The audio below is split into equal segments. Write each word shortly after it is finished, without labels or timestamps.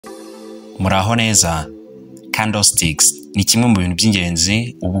Muraho neza. Candlesticks ni kimwe mu bintu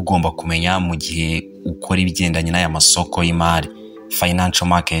by'ingenzi uba ugomba kumenya mu gihe ukora ibigendanye n'aya masoko y'imari, financial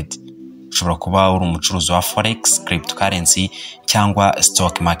market. Ushobora kuba uri umucuruzi wa Forex, cryptocurrency cyangwa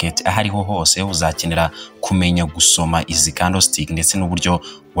stock market. Ahariho hose uzakenera kumenya gusoma izi candlestick ndetse n'uburyo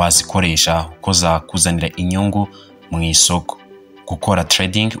wazikoresha uko zakuzanira inyungu mu isoko. Gukora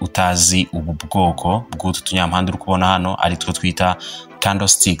trading utazi ubu bwoko bw'utu tunyampande uri kubona hano ari two twita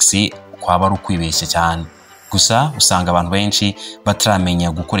candlesticks kwaba ari ukwibeshya cyane. Gusa usanga abantu benshi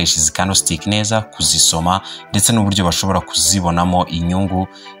bataramenya gukoresha izi candlestick neza, kuzisoma ndetse n'uburyo bashobora kuzibonamo inyungu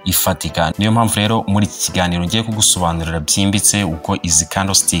ifatika. Niyo mpamvu rero muri iki kiganiro ngiye kugusobanurira byimbitse uko izi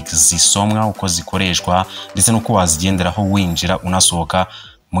candlestick zisomwa, uko zikoreshwa ndetse n'uko wazigenderaho winjira unasohoka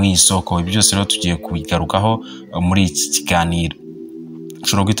mu isoko. Ibi byose rero tugiye kubigarukaho muri iki kiganiro.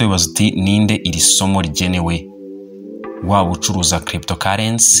 Ushobora guhita wibaza uti ninde iri somo rigenewe? Waba ucuruza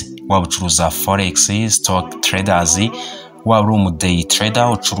cryptocurrency, waba ucuruza Forex, stock traders, waba uri umu day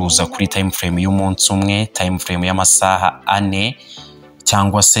trader ucuruza kuri time frame y'umunsi umwe, time frame y'amasaha 4,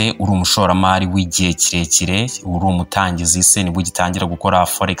 cyangwa se uri umushoramari w'igihe kirekire, uri umutangizi se nibwo ugitangira gukora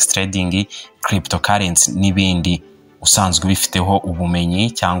Forex trading, cryptocurrency n'ibindi, usanzwe bifiteho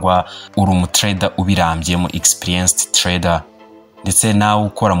ubumenyi cyangwa uri umutrader ubirambyemo, experienced trader, ndetse nawe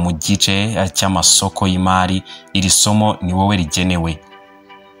ukora mu gice cy'amasoko y'imari, iri somo ni wowe rigenewe.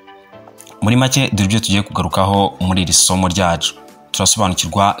 Muri make dore ibyo tugiye kugarukaho muri iri somo ryacu.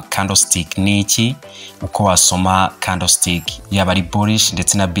 Turasobanukirwa candlestick ni iki, uko wasoma candlestick, yaba ari bullish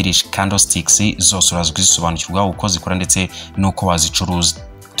ndetse na bearish candlesticks zose urazwisobanukirwa uko zikora ndetse n'uko wazicuruza.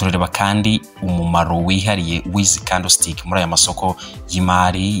 Turareba kandi umumaro wihariye w'izi candlestick muri aya masoko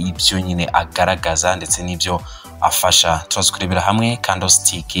y'imari, ibyo nyine agaragaza ndetse n'ibyo afasha. Turazukurebera hamwe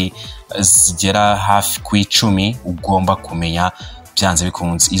candlestick zigera hafi ku 10 ugomba kumenya byanze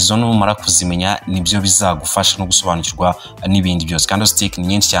bikunze. Izo numara kuzimenya nibyo bizagufasha no gusobanukirwa n'ibindi byose. Candlestick ni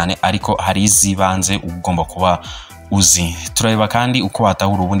nyinshi cyane ariko hari izibanze ugomba kuba uzi. Turareba kandi uko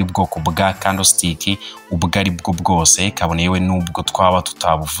watahura ubundi bwoko bwa candlestick ubwo ari bwo bwose, kaboneyewe n'ubwo twaba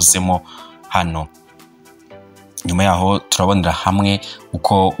tutabuvuzemo hano. Nyuma yaho turabonera hamwe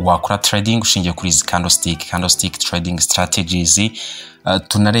uko wakora trading ushingiye kuri izi candlestick trading strategies.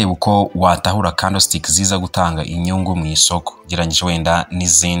 Tunareba uko watahura candlestick ziza gutanga inyungu mu isoko geranyije wenda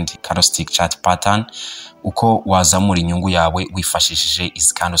n'izindi, candlestick chart pattern, uko wazamura inyungu yawe wifashishije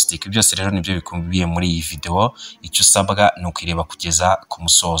izi candlestick. Byose rero nibyo bikumbiye muri iyi video. Icyo usabwa ni ukireba kugeza ku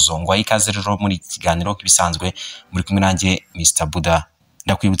musozo. Ngo ikaze rero muri iki kiganiro kibisanzwe muri kumwe nanjye Mr Buda.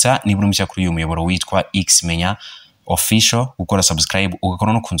 Ndakwibutsa niba uri mushya kuri uyu muyoboro witwa Menya official, gukora subscribe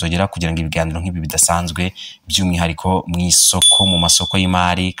ugakora no kunzogera kugira ngo ibiganiro nk'ibi bidasanzwe by'umwihariko mu isoko, mu masoko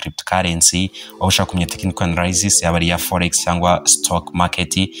y'imari, cryptocurrency, aho ushaka kumenya technical analysis yaba ari ya Forex cyangwa stock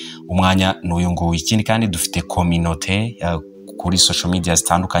market, umwanya n'uyu nguyu. Ikindi kandi dufite community kuri social media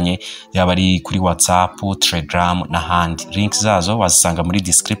zitandukanye, yaba ari kuri WhatsApp, Telegram n'ahandi. Link zazo wazisanga muri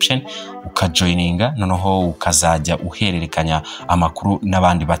description, ukajoininga noneho ukazajya uhererekanya amakuru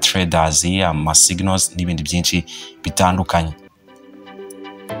n'abandi ba traders, ama signals n'ibindi byinshi bitandukanye.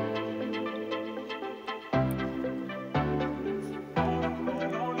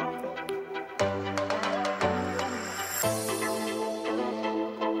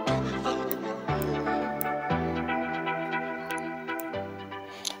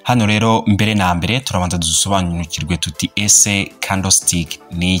 Hano rero mbere na mbere turabanza dusobanukirwe tuti ese candlestick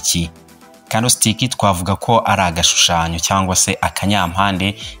ni iki? Candlestick twavuga ko ari agashushanyo cyangwa se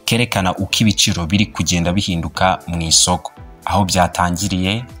akanyampande kerekana uko ibiciro biri kugenda bihinduka mu isoko. Aho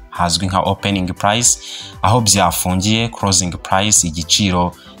byatangiriye hazwi nka opening price, aho byafungiye closing price,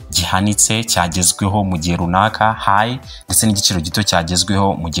 igiciro gihanitse cyagezweho mu gihe runaka high, ndetse n'igiciro gito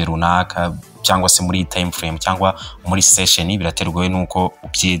cyagezweho mu gihe runaka cyangwa se muri time frame cyangwa muri session, biraterwa n'uko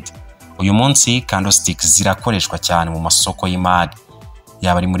ubyita. Uyu munsi candlestick zirakoreshwa cyane mu masoko y'imari,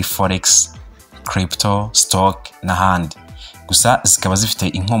 yaba ari muri Forex, crypto, stock n'ahandi. Gusa zikaba zifite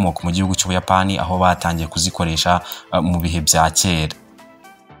inkomoko mu gihugu cy'Ubuyapani, aho batangiye kuzikoresha mu bihe bya kera.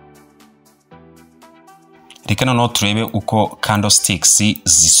 Reka noneho turebe uko candlesticks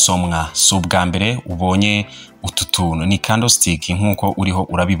zisomwa. So bwa mbere ubonye utu tuntu ni candlestick nk'uko uriho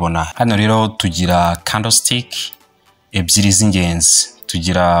urabibona. Hano rero tugira candlestick ebyiri z'ingenzi.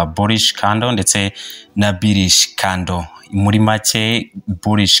 Tugira bullish candle ndetse na bearish candle. Muri make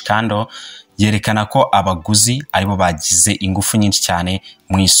bullish candle yerekana ko abaguzi aribo bagize ingufu nyinshi cyane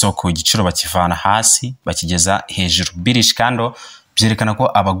mu isoko, igiciro bakivana hasi bakigeza hejuru. Bearish candle byerekana ko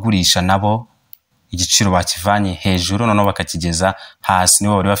abagurisha nabo igiciro bakivanye hejuru noneho bakakigeza hasi,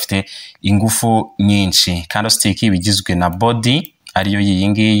 nibo bari bafite ingufu nyinshi. Candlestick bigizwe na body ariyo iyi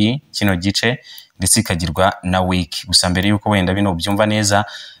ngiyi kino gice ndetse ikagirwa na week. Gusa mbere yuko wenda bino byumva neza,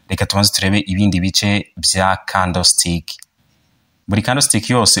 reka tubanze turebe ibindi bice bya candlestick. Buri candlestick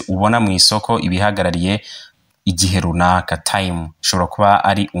yose ubona mu isoko ibihagarariye igihe runaka, time. Ishobora kuba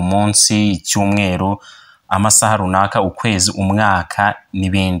ari umunsi, icyumweru, amasaha runaka, ukwezi, umwaka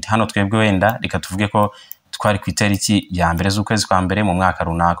n'ibindi. Hano twebwe wenda reka tuvuge ko twari ku itariki ya mbere z'ukwezi kwa mbere mu mwaka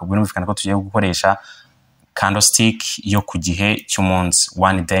runaka. Ubwo birumvikana ko tugiye gukoresha candlestick yo ku gihe cy'umunsi,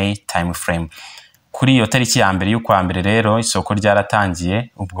 one day time frame. Kuri iyo tariki ya mbere y'ukwa mbere rero isoko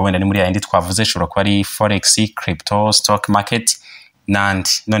ryaratangiye. Ubwo wenda ni muri yindi twavuze, ishobora kuba ari forex, crypto, stock market n'andi.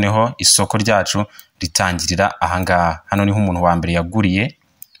 Noneho isoko ryacu ritangirira ahangaha. Hano niho umuntu wa mbere yaguriye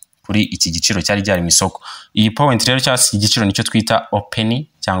kuri iki giciro cyari ryari mu isoko. Iyi point rero cyangwa iki giciro nicyo twita opening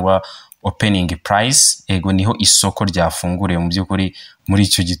cyangwa opening price. Ego niho isoko ryafunguriye mu by'ukuri muri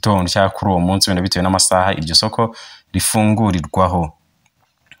icyo gitondo cyangwa kuri uwo munsi, wenda bitewe n'amasaha iryo soko rifungurirwaho.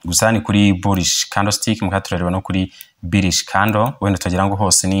 Gusa ni kuri bullish candlestick, mukaturareba no kuri bearish candle. Wenda tugira ngo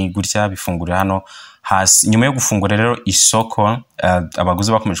hose ni gutya bifungurira hano hasi. Nyuma yo gufungura rero isoko,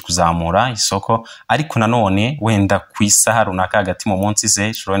 abaguzi bakomeje kuzamura isoko, ariko nanone wenda ku isaha runaka hagati mu munsi se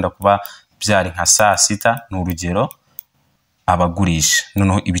ishobora wenda kuba byari nka saa sita n'urugero, abagurisha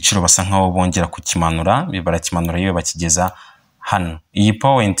noneho ibiciro basa nkaho bongera kukimanura, barakimanura iyo bakigeza hano. Iyi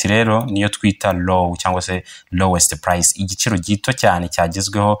point rero niyo twita low cyangwa se lowest price, igiciro gito cyane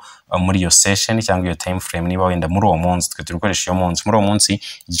cyagezweho muri iyo session cyangwa iyo time frame. Niba wenda muri uwo munsi twe turikoresha iyo munsi, muri uwo munsi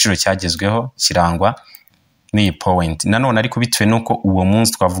igiciro cyagezweho kirangwa n'iyi point. Nanone ariko bitewe nuko uwo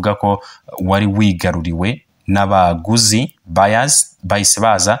munsi twavuga ko wari wigaruriwe n'abaguzi, buyers, bahise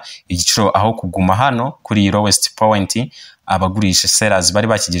baza igiciro aho kuguma hano kuri iyi lowest point, abagurisha sellers bari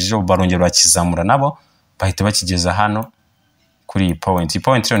bakigejejeho barongera bakizamura nabo bahita bakigeza hano kuri iyi point. Iyi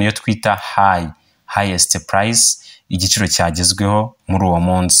point rero niyo twita highest price, igiciro cyagezweho muri uwo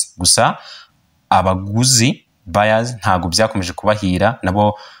munsi. Gusa abaguzi, buyers, ntago byakomeje kubahira,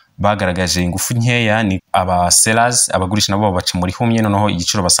 nabo bagaragaje ingufu nkeya. Ni aba sellers, abagurisha nabo baca muri humye, noneho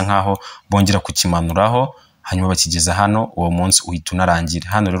igiciro basa nkaho bongera kukimanuraho, hanyuma bakigeza hano. Uwo munsi uhita unarangira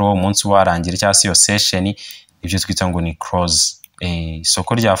hano. Rero uwo munsi warangira cyangwa se iyo session, ibyo twita ngo ni close.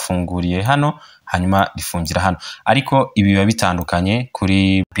 Isoko ryafunguriye hano hanyuma rifungira hano. Ariko ibi biba bitandukanye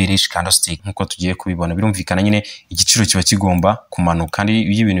kuri bearish candlestick nkuko tugiye kubibona. Birumvikana nyine igiciro kiba kigomba kumanuka, kandi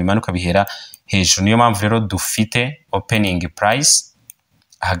iyo ibintu bimanuka bihera hejuru. Niyo mpamvu rero dufite opening price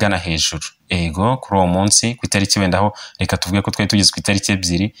ahagana hejuru. Ego kuri uwo munsi ku itariki wenda aho reka tuvuge ko twari tugeze ku itariki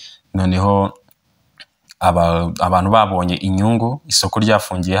 2, noneho abantu babonye inyungu, isoko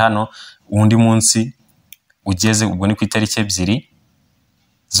ryafungiye hano. Undi munsi ugeze, ubwo ni ku itariki 2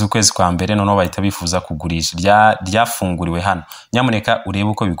 z'ukwezi kwa mbere, noneho bahita bifuza kugurisha. Ryafunguriwe hano. Nyamuneka urebe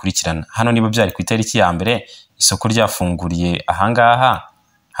uko bikurikirana. Hano niba byari ku itariki ya mbere, isoko ryafunguriye ahangaha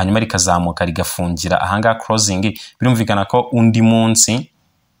hanyuma rikazamuka rigafungira ahangaha closing, birumvikana ko undi munsi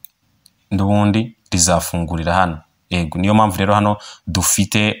ndubundi rizafungurira hano. Ego niyo mpamvu rero hano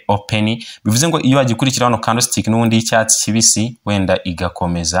dufite opening. Bivuze ngo iyo wagikurikira hano candlestick n'ubundi y'icyatsi kibisi wenda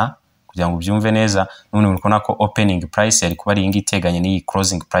igakomeza, kugira ngo byumve neza, none urikona ko opening price yari kuba ari ingi iteganye n'iyi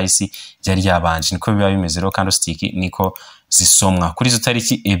closing price yari yabanje. Niko biba bimeze rero candlestick niko zisomwa. Kuri izo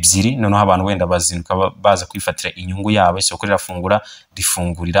tariki 2 noneho abantu wenda bazinduka baza kwifatira inyungu yabo, isoko rirafungura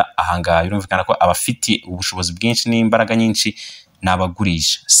rifungurira ahangaha. Birumvikana ko abafiti ubushobozi bwinshi n'imbaraga nyinshi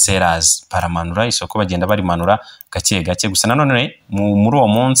n'abagurisha, sellers, baramanura isoko, bagenda barimanura gake gake. Gusa nanone muri uwo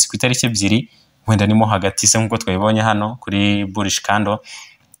munsi ku itariki 2 wenda nimo hagati se nkuko twabibonye hano kuri bullish candle,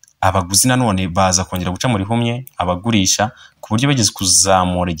 abaguzi nanone baza kongera guca muri humye abagurisha, ku buryo bageze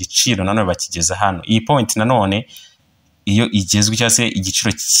kuzamura igiciro nanone bakigeza hano. Iyi point nanone iyo igezwe cyangwa se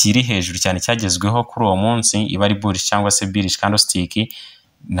igiciro kiri hejuru cyane cyagezweho kuri uwo munsi, iba ari bullish cyangwa se bearish candlestick,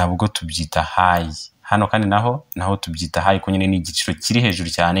 nabwo tubyita high. Hano kandi naho tubyita high, ko nyine ni igiciro kiri hejuru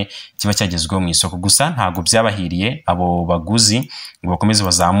cyane kiba cyagezweho mu isoko. Gusa ntago byabahiriye abo baguzi ngo bakomeze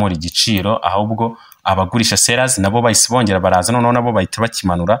bazamura igiciro, ahubwo abagurisha sellers nabo bahise bongera baraza, noneho nabo bahita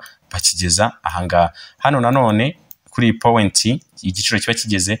bakimanura bakigeza ahangaha. Hano nanone kuri point igiciro kiba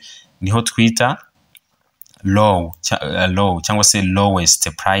kigeze niho twita low cyangwa se lowest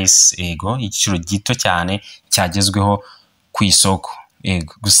price. Ego igiciro gito cyane cyagezweho ku isoko.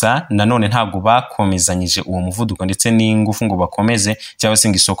 Ego gusa nanone ntabwo bakomezanyije uwo muvuduko ndetse n'ingufu ngo bakomeze cyangwa se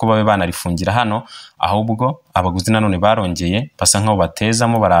ngo isoko babe banarifungira hano, ahubwo abaguzi nanone barongeye basa nkaho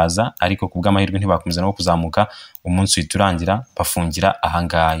batezamo baraza, ariko kubw'amahirwe ntibakomeza no kuzamuka. Umunsi witurangira bafungira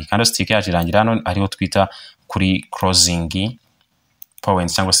ahangaha. Candlestick yaje irangira hano ariho twita kuri closing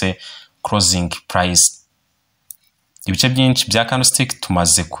point cyangwa se closing price. ibice byinshi bya candlestick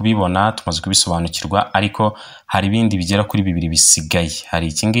tumaze kubibona, tumaze kubisobanukirwa, ariko hari ibindi bigera kuri bibiri bisigaye. Hari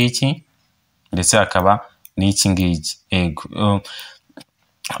iki ngiki ndetse hakaba n'iki ngiki.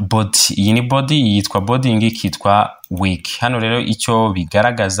 Body, iyi ni body, yitwa body, iyi ngiki yitwa wick. Hano rero icyo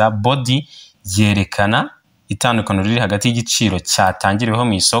bigaragaza, body yerekana itandukano riri hagati y'igiciro cyatangiriweho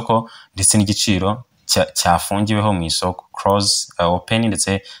mu isoko ndetse n'igiciro cyafungiweho mu isoko, close, open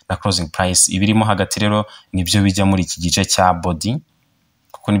ndetse na closing price. Ibirimo hagati rero nibyo bijya muri iki gice cya body,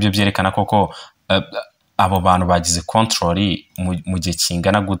 kuko nibyo byerekana koko abo bantu bagize control mu gihe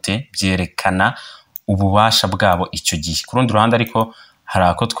kingana gute, byerekana ububasha bwabo icyo gihe. Ku rundi ruhande ariko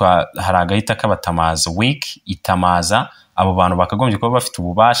hari agahita k'abatamaza, week itamaza abo bantu bakagombye kuba bafite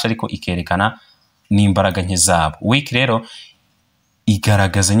ububasha ariko ikerekana n'imbaraga nke zabo. Week rero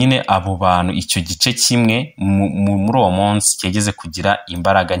igaragaza nyine abo bantu icyo gice kimwe muri uwo munsi cyegeze kugira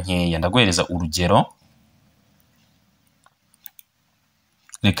imbaraga nkeya. Ndaguhereza urugero,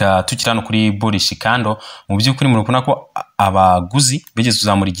 reka tukiri hano kuri bullish candle. Mu by'ukuri murabona ko abaguzi bigeze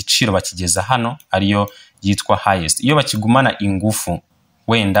kuzamura igiciro bakigeza hano, ariyo yitwa highest. Iyo bakigumana ingufu,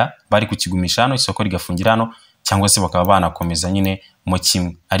 wenda bari kukigumisha hano, isoko rigafungira hano, cyangwa se bakaba banakomeza nyine mu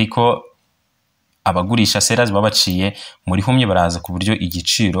kimwe. Ariko abagurisha sellers babaciye muri humye, baraza ku buryo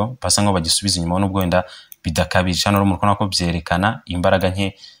igiciro basa nkaho bagisubiza inyuma, nubwo wenda bidakabije. Hano murabona ko byerekana imbaraga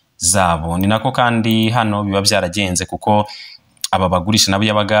nke zabo. Ni nako kandi hano biba byaragenze, kuko aba bagurisha nabo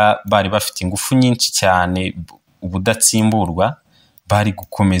yabaga bari bafite ingufu nyinshi cyane, ubudatsimburwa, bari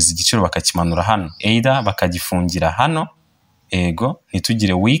gukomeza igiciro bakakimanura hano, either bakagifungira hano,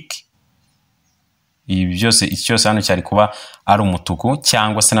 ntitugire week. Ibi byose, iki cyose hano cyari kuba ari umutuku,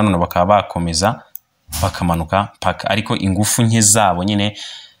 cyangwa se nanone bakaba bakomeza bakamanuka paka, ariko ingufu nke zabo nyine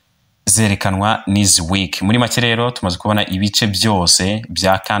zerekanwa n'izi week. Muri make rero tumaze kubona ibice byose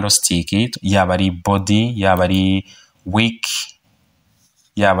bya candlestick, yaba ari body, yaba ari week,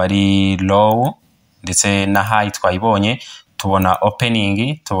 yaba ari low ndetse na high twayibonye, tubona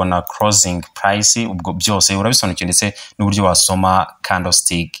opening, tubona closing price. Ubwo byose urabisobanukiwe ndetse n'uburyo wasoma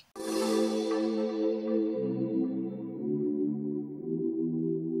candlestick.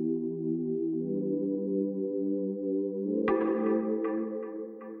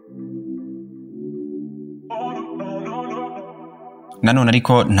 Nanone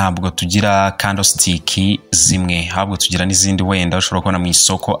ariko ntabwo tugira candlestick zimwe, ahubwo tugira n'izindi wenda ushobora kubona mu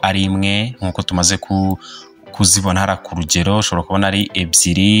isoko ari imwe, nkuko tumaze kuzibona hari ku rugero. Ushobora kubona ari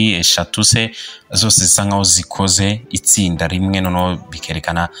ebyiri, eshatu, se zose zisa nkaho zikoze itsinda rimwe, noneho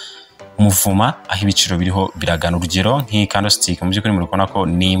bikerekana umuvuma aho ibiciro biriho biragana. Urugero nk'iyi candlestick mu by'ukuri muri kubona ko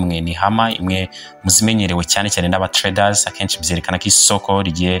ni imwe, ni hama imwe muzimenyerewe cyane cyane n'aba traders. Akenshi byerekana ko isoko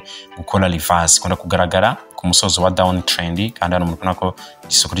rigiye gukora reverse, ikunda kugaragara ku musozo wa down trend, kandi hano muri kubona ko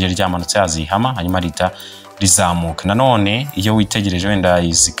isoko rye ryamanutse yazihama hanyuma rita rizamuka. Nanone iyo witegereje wenda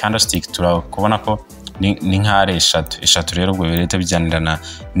izi candlestick turakubona ko ni nk'are eshatu rero, ubwo bireta bijyanirana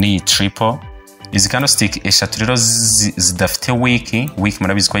ni triple. Izi candlestick eshatu rero zidafite week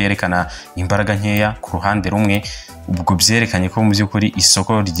murabizi ko yerekana imbaraga nkeya ku ruhande rumwe. Ubwo byerekanye ko mu by'ukuri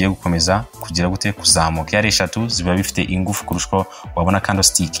isoko rigiye gukomeza kugira gute kuzamuka. Yari eshatu ziba bifite ingufu kurusha wabona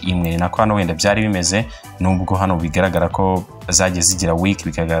candlestick imwe. Nako hano wenda byari bimeze, nubwo hano bigaragara ko zagiye zigira week,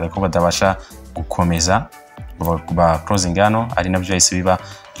 bikagaragara ko badabasha gukomeza ba closing hano, ari nabyo yahise biba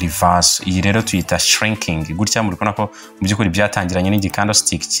reverse. Iyi rero tuyita shrinking. Gutya muri kubona ko mu by'ukuri byatangiranye n'igi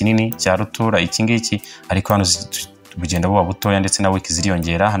candlestick kinini cya rutura iki ngiki, ariko hano bugenda buba butoya ndetse na week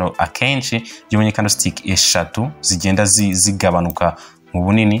ziriyongera. Hano akenshi iyo ubonye candlestick eshatu zigenda zigabanuka mu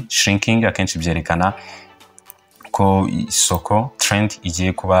bunini, shrinking, akenshi byerekana ko isoko trend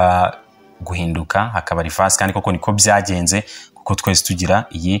igiye kuba guhinduka, hakaba reverse. Kandi koko niko byagenze, kuko twese tugira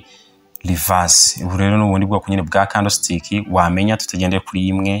iyi reverse. Ubu rero n'ubundi bwoko nyine bwa candlestick wamenya tutagendeye kuri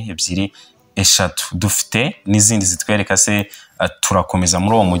imwe, ebyiri, eshatu. Dufite n'izindi zitwereka se turakomeza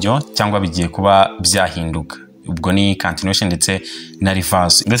muri uwo mujyo cyangwa bigiye kuba byahinduka. Ubwo ni continuation ndetse na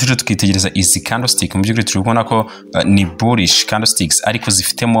reverse. Ndetse rero tukitegereza izi candlestick mu by'ukuri turi kubona ko ni bullish candlesticks, ariko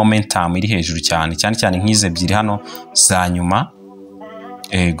zifite momentum iri hejuru cyane cyane nk'izi ebyiri hano za nyuma.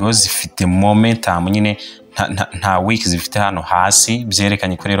 Zifite momentum nyine, nta week zifite hano hasi.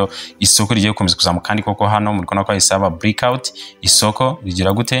 Byerekanye ko rero isoko rigiye gukomeza kuzamuka, kandi koko hano muri kubona ko isaba breakout, isoko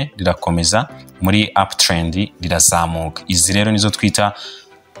rigira gute rirakomeza muri uptrend, rirazamuka. Izi rero nizo twita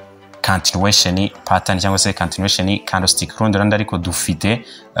continuation pattern cyangwa se continuation candlestick. Rundi randa ariko dufite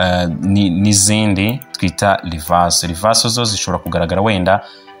n'izindi twita reverse zo zishobora kugaragara wenda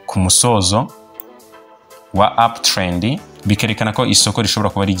ku musozo wa uptrend, bikerekana ko isoko rishobora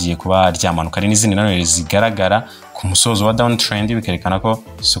kuba rigiye kuba ryamanuka. Ari n'izindi nanone zigaragara ku musozo wa down trend, bikerekana ko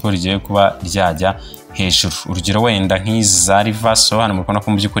isoko rigiye kuba ryajya hejuru. Urugero wenda nk'izi za reversal, hano murabona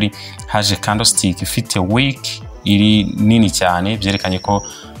ko mu by'ukuri haje candlestick ifite wick iri nini cyane, byerekanye ko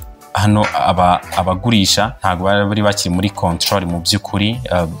hano abagurisha ntago bari bakiri muri control mu by'ukuri,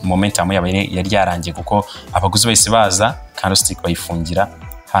 momentum yari yarangiye kuko abaguzi bahise baza candlestick bayifungira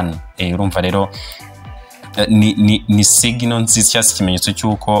hano. Urumva rero ni signal nziza cyangwa ikimenyetso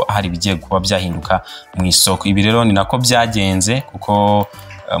cy'uko hari bigiye kuba byahinduka mu isoko. Ibi rero ni nako byagenze kuko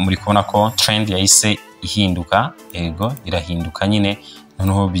muri kubona ko trend yahise ihinduka, irahinduka nyine,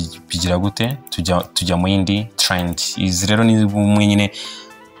 noneho bigira gute tujya mu yindi trend. Izi rero ni bumwe nyine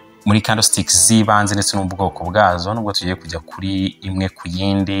muri candlesticks zibanze ndetse n'ubwoko bwazo, nubwo tugiye kujya kuri imwe ku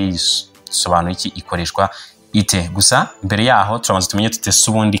yindi sobanura iki ikoreshwa ite. Gusa mbere yaho turabanza tumenye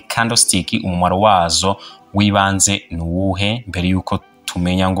tutese ubundi candlestick umumaro wazo wibanze ni uwuhe, mbere yuko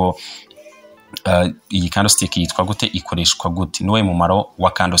tumenya ngo iyi candlestick yitwa gute, ikoreshwa gute, niwe mumaro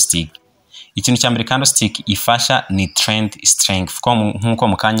wa candlestick. Ikintu cya mbere candlestick ifasha ni trend strength, nkuko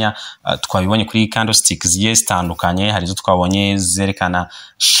mu kanya twabibonye kuri candlesticks zigiye zitandukanye. Hari zo twabonye zerekana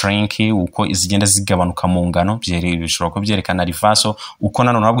shrink, uko izigenda zigabanuka mu ngano, bishobora ko byerekana reversal, uko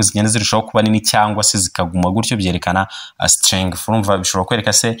nanone nabwo zigenda zirushaho kuba nini cyangwa se zikaguma gutyo, byerekana strength. Urumva bishobora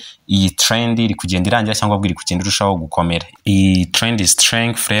kwereka se iyi trend iri kugenda irangira cyangwa bwiri kugenda irushaho gukomera. Iyi trend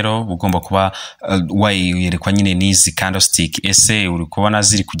strength rero ugomba kuba wayerekwa nyine n'izi candlestick. Ese uri kubona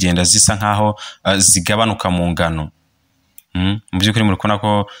ziri kugenda zisa nkaho zigabanuka mu ngano? Mu by'ukuri muri kubona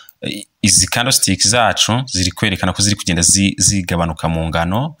ko izi candlestick zacu ziri kwerekana ko ziri kugenda zigabanuka mu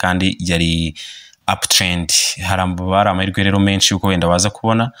ngano kandi yari uptrend. Hari amahirwe rero menshi yuko wenda waza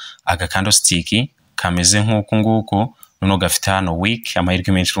kubona aga candlestick kameze nk'uku nguku, noneho gafite hano week.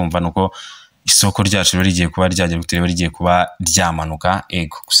 Amahirwe menshi urumva nuko isoko ryacu rero rigiye kuba rigiye kuba ryamanuka.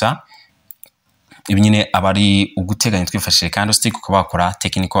 Gusa ibi nyine abari uguteganya twifashishije candlestick uko bakora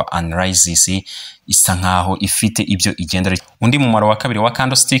technical analysis isa nkaho ifite ibyo igenda. Undi mumaro wa kabiri wa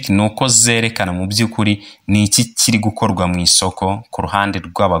candlestick nuko zerekana mu by'ukuri ni iki kiri gukorwa mu isoko ku ruhande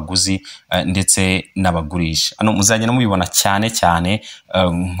rw'abaguzi ndetse n'abagurisha. Ano muzagenda mubibona cyane cyane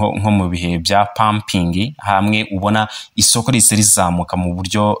nko mu bihe bya pumping, hamwe ubona isoko rise rizamuka mu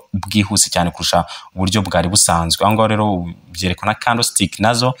buryo bwihuse cyane kurusha uburyo bwari busanzwe. Aho ngaho rero byerekana candlestick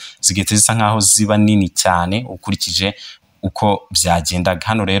nazo zigete zisa nkaho ziba nini cyane ukurikije uko byagendaga.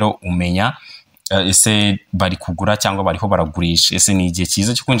 Hano rero umenya ese bari kugura cyangwa bariho baragurisha, ese ni igihe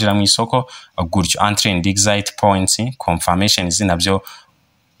cyiza cyo kwinjira mu isoko gutyo. Entry and exit points, confirmations nabyo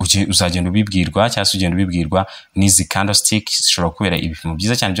uzagenda ubibwirwa cyangwa se ugenda ubibwirwa n'izi candlestick. Zishobora kubera ibipimo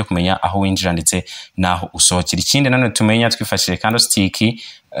byiza cyane byo kumenya aho winjira ndetse naho usohokera. Ikindi nanone tumenya twifashishije candlestick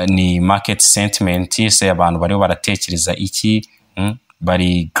ni market sentiment. Ese abantu bariho baratekereza iki,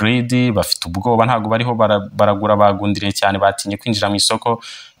 bari greedy, bafite ubwoba, ntago bariho baragura bagundiriye cyane, batinye kwinjira mu isoko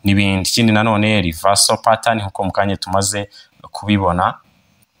n'ibindi. Ikindi nanone reversal pattern nkuko mu kanya tumaze kubibona.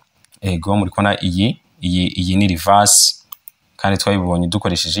 Muri kona iyi ni reverse kandi twabibonye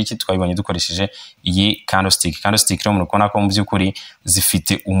dukoresheje iki, twabibonye dukoresheje iyi candlestick. Candlestick rero muri kona ko mu by'ukuri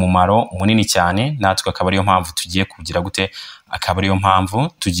zifite umumaro munini cyane, natwe akaba ariyo mpamvu tugiye kugira gute, akaba ariyo mpamvu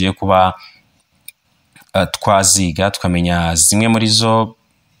tugiye kuba twaziga tukamenya zimwe muri zo,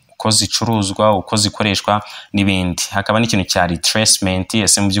 uko zicuruzwa, uko zikoreshwa n'ibindi. Hakaba n'ikintu cya retracement.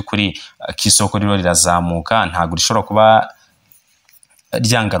 Ese mu by'ukuri k'isoko rero rirazamuka, ntago rishobora kuba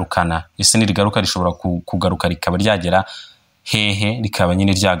ryangarukana. Ese nirigaruka rishobora kugaruka rikaba ryagera hehe, rikaba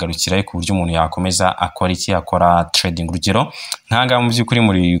nyine ryagarukira ku buryo umuntu yakomeza akora iki, akora trading. Urugero nkanga mu by'ukuri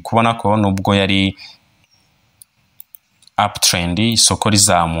muri kubona ko nubwo yari uptrend, isoko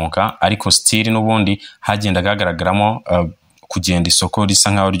rizamuka, ariko still n'ubundi hagenda gagaragaramo kugenda isoko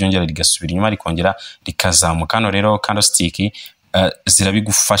risa nkaho ryongera rigasubira inyuma rikongera rikazamuka. Hano rero candlestick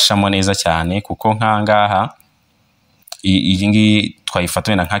zirabigufashamo neza cyane, kuko nkangaha iyi ngiyi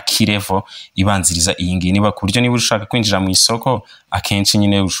twayifata wenda nka key level ibanziriza iyi ngiyi. Niba ku buryo niba ushaka kwinjira mu isoko, akenshi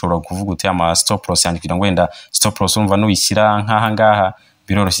nyine ushobora kuvuga uti ama stop loss yandikira ngo wenda stop loss umva nuyishyira nkaha ngaha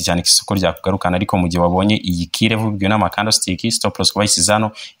biroroshye cyane isoko ryakugarukana. Ariko mu gihe wabonye iyi key level bibwiwe n'ama candlestick, stop loss kuba yisize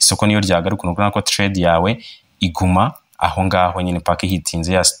hano, isoko niyo ryagaruka, nuko ko trade yawe iguma aho ngaho nyine paka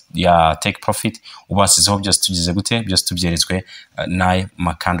hitinze ya take profit. Ubasizeho byose tugize gute, byose tubyeretswe n'aya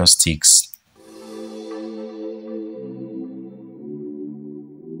ma candlesticks.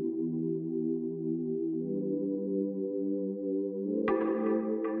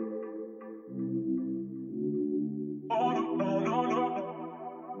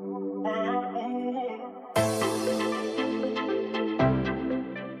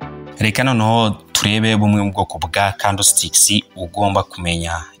 Reka noneho turebe bumwe mu bwoko bwa candlesticks ugomba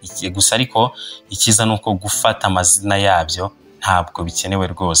kumenya. Gusa ariko ikiza nuko gufata amazina yabyo ntabwo bikenewe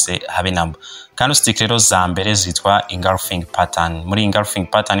rwose habe namba. Candlestick rero za mbere zitwa engulfing pattern. Muri engulfing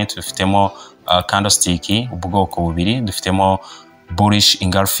pattern dufitemo candlestick ubwoko bubiri, dufitemo bullish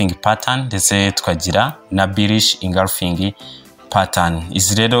engulfing pattern ndetse tukagira na bearish engulfing pattern.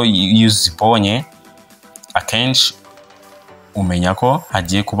 Izi rero iyo uzibonye akenshi umenya ko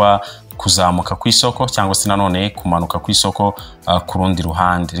hagiye kuba kuzamuka ku isoko cyangwa se nanone kumanuka ku isoko ku rundi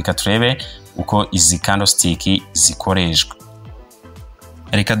ruhande. Reka turebe uko izi candlestick zikoreshwa.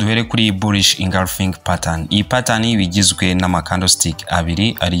 Reka duhere kuri bullish engulfing pattern. Iyi pattern bigizwe n'ama candlestick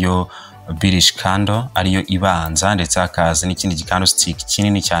abiri ariyo bearish candle ariyo ibanza ndetse hakaza n'ikindi candlestick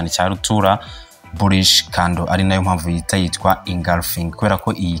kinini cyane cya rutura bullish candle, ari nayo mpamvu yitwa engulfing kubera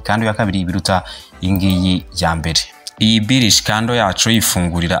ko iyi candle ya kabiri biruta ingiyi ya mbere. Iyi bearish candle yacu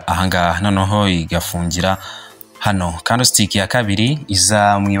ifungurira ahangaha noneho igafungira hano. Candlestick ya kabiri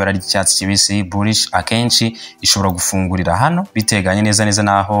iza mu ibara ry'icyatsi kibisi bullish akenshi ishobora gufungurira hano biteganye neza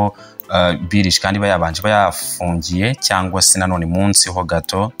naho bearish kandi bayabanje bayafungiye cyangwa se nanone munsi ho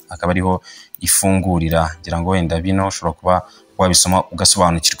gato akaba ariho ifungurira. Ngira ngo wenda bino ushobora kuba wabisoma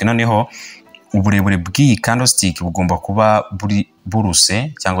ugasobanukirwa. Noneho uburebure bw'iyi candlestick bugomba kuba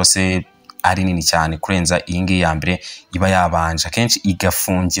buruse cyangwa se ari nini cyane kurenza iyi ngiyi ya mbere iba yabanje. Akenshi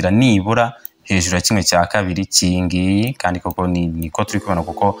igafungira nibura hejuru ya kimwe cya kabiri cy'ingiyi, kandi koko niko turi kubona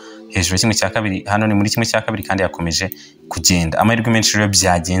kuko hejuru ya kimwe cya kabiri hano ni muri kimwe cya kabiri kandi yakomeje kugenda. Amahirwe menshi rero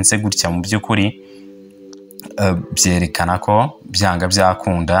byagenze gutya mu by'ukuri byerekana ko byanga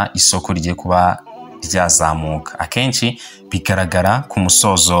byakunda isoko rigiye kuba ryazamuka. Akenshi bigaragara ku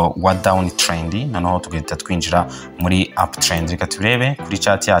musozo wa down trend, noneho tugahita twinjira muri up trend. Reka turebe kuri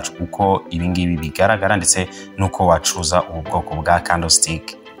chart yacu uko ibingibi bigaragara ndetse nuko wacuruza ubu bwoko bwa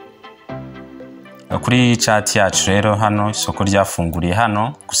candlestick. Kuri chart yacu rero hano isoko ryafunguriye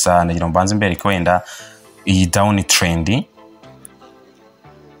hano, gusa nagira mbanze mbere ko wenda iyi down trend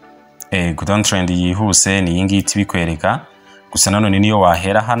down trend yihuse ni yingi tibikwereka. Gusa nanone niyo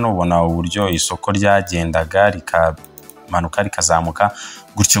wahera hano ubona uburyo isoko ryagendaga rikamanuka rikazamuka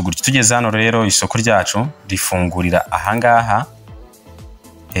gutyo. Tugeze hano rero isoko ryacu rifungurira ahangaha,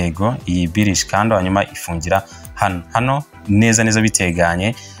 iyi bearish candle hanyuma ifungira hano neza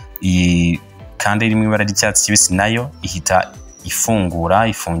biteganye. Iyi kandi iri mu ibara ry'icyatsi kibisi nayo ihita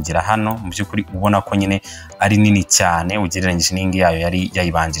ifungira hano. Mu by'ukuri ubona ko nyine ari nini cyane ugereranyije n'ingi yayo yari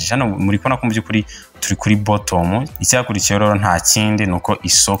yayibanjirije. Hano muri kubona ko mu by'ukuri turi kuri bottom. Icyakurikiye rero nta kindi nuko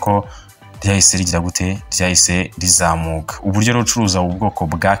isoko ryahise rigira gute, ryahise rizamuka. Uburyo rero ucuruza ubu bwoko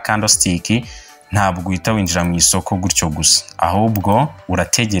bwa candlestick ntabwo uhita winjira mu isoko gutyo gusa, ahubwo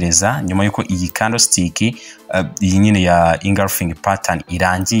urategereza nyuma yuko iyi candlestick iyi nyine ya engulfing pattern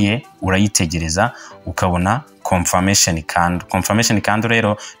irangiye, urayitegereza ukabona confirmation candle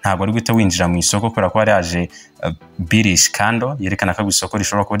rero ntabwo ari guhita winjira mu isoko kubera ko hari yaje bearish candle yerekana ko isoko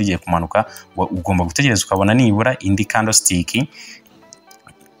rishobora kuba rigiye kumanuka. Ugomba gutegereza ukabona nibura indi candlestick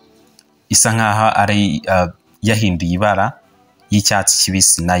isa nkaho ari yahinduye ibara y'icyatsi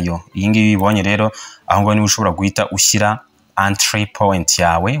kibisi nayo. Iyi ngiyi bibonye rero aho ngaho niba ushobora guhita ushyira entry point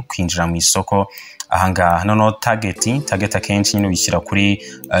yawe ukinjira mu isoko ahangaha. Noneho target akenshi nyine uyishyira kuri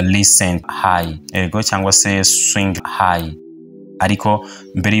recent high cyangwa se swing high, ariko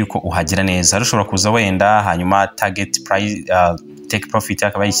mbere yuko uhagera neza ushobora kuza wenda hanyuma target price take profit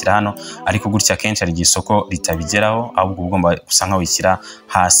akaba yishyira hano, ariko gutya akenshi hari isoko ritabigeraho ahubwo ugomba gusa nkaho wishyira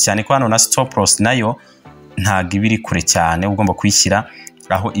hasi cyane ko hano na stop loss nayo ntago ibiri kure cyane. Ugomba kwishyira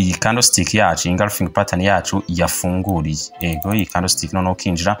aho iyi candlestick yacu engulfing pattern yacu yafunguriye. Iyi candlestick noneho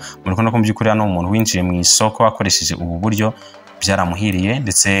ukinjira muri ko mu by'ukuri hano umuntu winjiye mu isoko akoresheje ubu buryo byaramuhiriye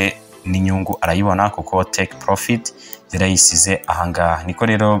ndetse n'inyungu arayibona kuko take profit yarayisize ahangaha. Niko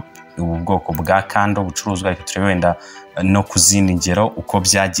rero ubu bwoko bwa candle bucuruzwa. Reka turebe wenda no kuzindi ngero uko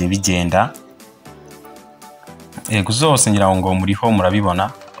byagiye bigenda. Zose ngira ngo muriho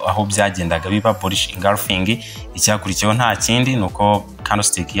murabibona aho byagendaga biba bullish engulfing. Icyakurikiyeho nta kindi nuko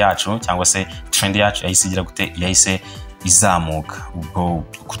candlestick yacu cyangwa se trend yacu yahise igira gute, yahise izamuka. Ubwo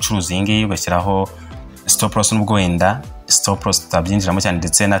gucuruza iyi ngiyi ugashyiraho stop loss, nubwo wenda stop loss tutabyinjiramo cyane,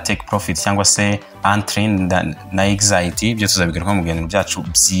 ndetse na take profit cyangwa se entry na exit, byo tuzabigaruka mu bintu byacu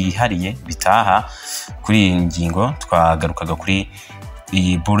byihariye bitaha. Kuri iyi ngingo twagarukaga kuri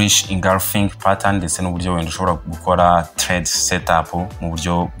iyi bullish engulfing pattern ndetse n'uburyo wenda ushobora gukora trade setup mu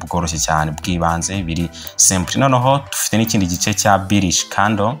buryo bworoshye cyane bwibanze biri simple. Noneho dufite n'ikindi gice cya bearish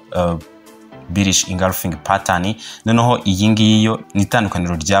candle bullish engulfing pattern. Noneho iyi ngiyi yo ni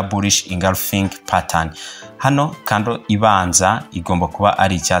itandukaniro rya bullish engulfing pattern. Hano candle ibanza igomba kuba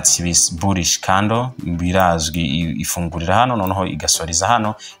ari icyatsi kibisi, bullish candle birazwi ifungurira hano noneho igasoreza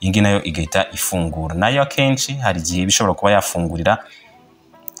hano, iyi ngiyi nayo igahita ifungura. Nayo akenshi hari igihe bishobora kuba yafungurira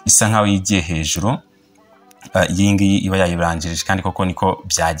isa nkaho yigiye hejuru, iyi ngiyi iba yayirangirije kandi koko niko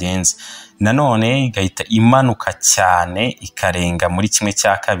byagenze. Nanone igahita imanuka cyane ikarenga muri kimwe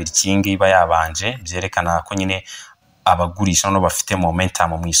cya kabiri cy'ingi iba yabanje, byerekana ko nyine abagurisha no bafite momentum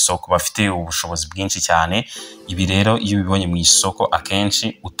mu isoko, bafite ubushobozi bwinshi cyane. Ibi rero iyo ubibonye mu isoko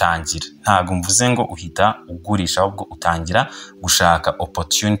akenshi utangira, ntago mvuze ngo uhita ugurisha, ahubwo utangira gushaka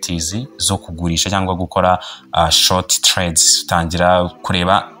opportunities zo kugurisha cyangwa gukora short trades, utangira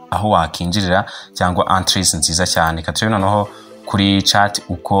kureba aho wakinjirira cyangwa entries nziza cyane. Katurebe noneho kuri chart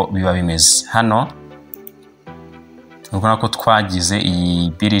uko biba bimeze. Hano ubona ko twagize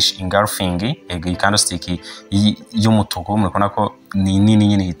iyi bullish engulfing, iyi candlestick y'umutuku, murabona ko ni nini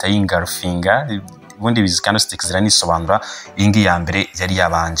nyine hita y'engulfinga. Ubundi bizi candlesticks ziranisobanura, iyi ngiyi ya mbere yari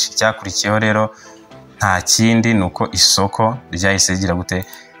yabanje. Cyakurikiyeho rero nta kindi nuko isoko ryahise rigira gute,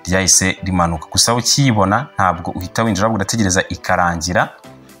 ryahise rimanuka. Gusa ukiyibona ntabwo uhita winjira, ahubwo udategereza ikarangira.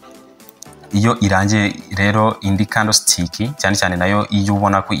 Iyo irangiye rero indi candlestick cyane cyane nayo iyo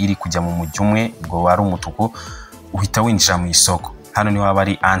ubona ko iri kujya mu mujyi umwe, ubwo wari umutuku, uhita winjira mu isoko. Hano niho haba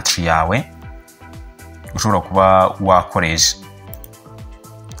ari entry yawe ushobora kuba wakoresha.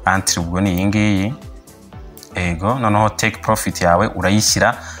 Entry ubwo ni iyi ngiyi, ego. Noneho take profit yawe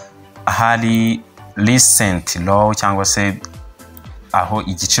urayishyira ahari recent low cyangwa se aho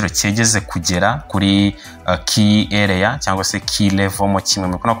igiciro cyegeze kugera kuri key area cyangwa se key level mo kimwe.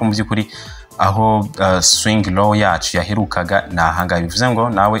 Mukona ko mu by'ukuri aho swing low yacu yaherukaga na ahanga, bivuze ngo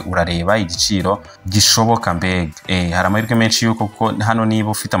nawe urareba igiciro gishoboka. Mbega hari amahirwe menshi yuko kuko hano niba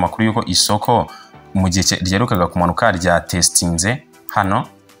ufite amakuru yuko isoko mu gihe ryerukaga kumanuka rya testinze hano,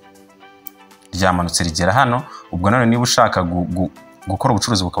 ryamanutse rigera hano, ubwo none niba ushaka gukora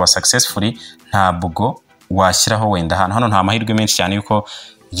ubucuruzi bukaba successfully, ntabwo washyiraho wenda hano nta mahirwe menshi cyane yuko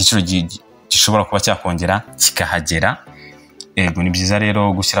igiciro gishobora kuba cyakongera kikahagera. Ego ni byiza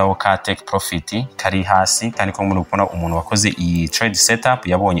rero gushyiraho ka take profit kari hasi, kandi ko muri kubona umuntu wakoze iyi trade setup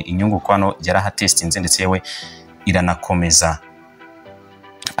yabonye inyungu ko hano yarahatestinze ndetse yewe iranakomeza.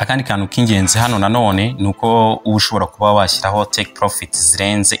 Akandi kantu k'ingenzi hano nanone nuko uba ushobora kuba washyiraho take profit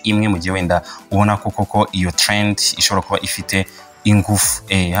zirenze imwe mu gihe wenda ubona ko koko iyo trend ishobora kuba ifite ingufu.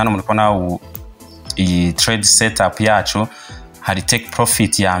 Hano muri kubona iyi trade setup yacu hari take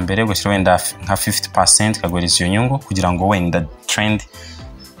profit ya mbere gushyira wenda nka 50% kagwereza iyo nyungu, kugira ngo wenda trend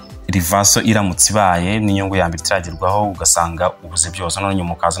reversal iramutse ibaye n'inyungu ya mbere tiragerwaho ugasanga ubuze byose, none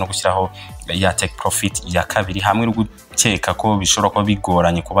nyuma ukaza no gushyiraho ya take profit ya kabiri, hamwe no gukeka ko bishobora kuba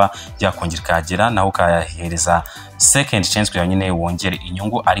bigoranye kuba yakongera kagera, naho ukayahereza second chance kugira nyine wongere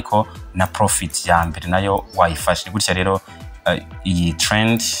inyungu ariko na profit ya mbere nayo wayifashe. Gutya rero iyi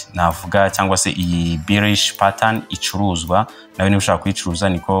trend navuga cyangwa se iyi bearish pattern icuruzwa, nawe niba ushaka kuyicuruza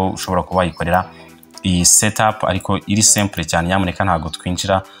niko ushobora kuba wayikorera iyi setup, ariko iri simple cyane. Nyamuneka ntago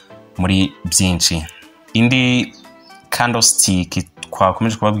twinjira muri byinshi. Indi candlestick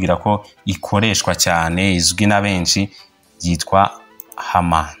twakomeje kubabwira ko ikoreshwa cyane, izwi na benshi, yitwa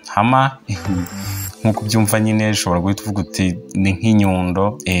hama. Nkuko byumva nyine ushobora guhita uvuga uti ni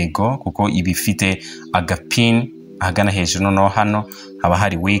nk'inyundo, ego, kuko ibifite agapin ahagana hejuru. Noneho hano haba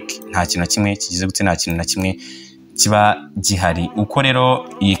hari wick, nta kintu na kimwe kigize gute, nta kintu na kimwe kiba gihari. Uko rero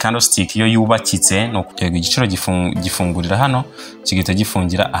iyi candlestick iyo yubakitse no kutega igiciro gifungurira hano kigita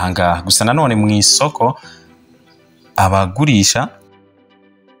gifungira ahangaha. Gusa nanone mu isoko abagurisha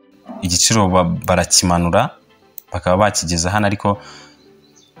igiciro barakimanura bakaba bakigeza hano, ariko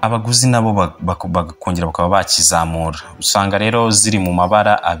abaguzi nabo bakongera bakaba bakizamura. Usanga rero ziri mu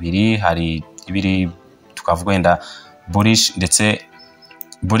mabara abiri, hari ibiri tukavuga wenda bullish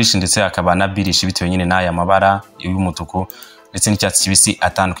ndetse akaba na bearish bitewe nyine n'aya mabara y'umutuku ndetse n'icyatsi kibisi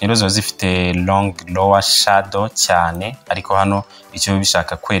atandukanye. Rero ziba zifite long lower shadow cyane, ariko hano icyo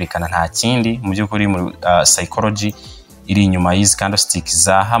bishaka kwerekana nta kindi mu by'ukuri muri psychology iri inyuma y'izi candlestick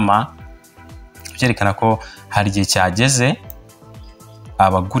za hama, byerekana ko hari igihe cyageze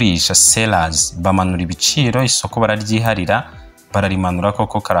abagurisha sellers bamanura ibiciro, isoko bararyiharira bararimanura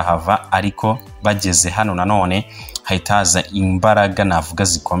koko karahava, ariko bageze hano nanone hahitaza imbaraga navuga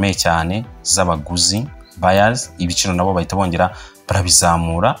zikomeye cyane z'abaguzi buyers, ibiciro nabo bahita bongera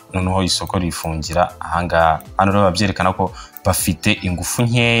barabizamura, noneho isoko rifungira ahangaha. Hano rero babyerekana ko bafite ingufu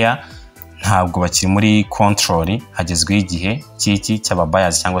nkeya, ntabwo bakiri muri control, hagezweho igihe cy'iki cy'aba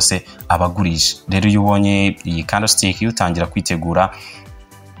buyers cyangwa se abagurisha. Rero iyo ubonye iyi candlestick utangira kwitegura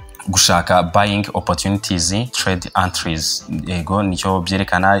gushaka buying opportunities, trade entries. Yego nicyo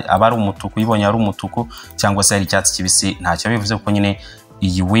byerekana abari umutuku, ibonye ari umutuku cyangwa se ari icyatsi kibisi ntacyo bivuze kuko nyine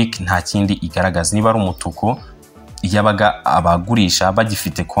iyi week nta kindi igaragaza. Niba ari umutuku yabaga abagurisha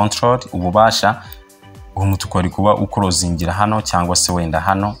bagifite control, ububasha, uwo mutuku ari kuba ukorozingira hano cyangwa se wenda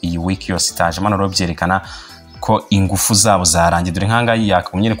hano iyi week yose itaje. Mano rero byerekana ko ingufu zabo zarangiye. Dore nkanga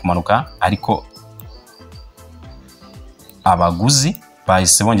yakabonye kumanuka ariko abaguzi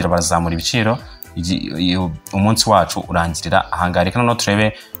bahise bongera barazamura ibiciro. Umunsi wacu urangirira ahanga. Reka no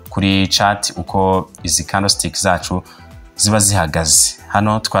turebe kuri chart uko izi candlesticks zacu ziba zihagaze.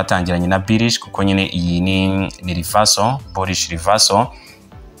 Hano twatangiranye na bearish kuko nyine iyi ni reversal, bullish reversal.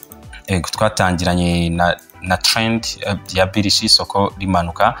 Twatangiranye na trend ya bearish, isoko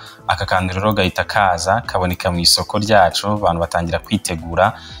rimanuka. Aka kantu rero gahita kaza kaboneka mu isoko ryacu, abantu batangira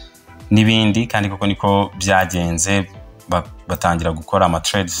kwitegura n'ibindi, kandi koko niko byagenze. Batangira gukora ama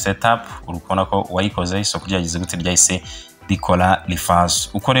trade setup. Urukona ko wayikoze isoko ryagize gute ryahise rikora reverse.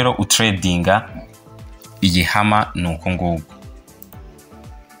 Uko rero utradinga iyi hama nuko nguko.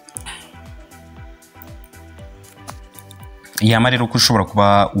 Yama rero uko ushobora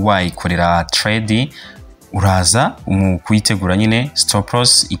kuba wayikorera trade, uraza kuyitegura nyine. Stop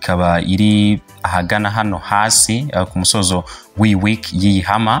loss ikaba iri ahagana hano hasi ku musozo w'iyi week y'iyi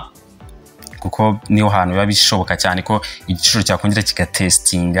hama, kuko niho hantu biba bishoboka cyane ko igiciro cyakongera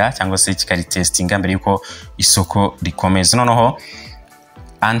kigatestinga cyangwa se kikaritestinga mbere yuko isoko rikomeza. Noneho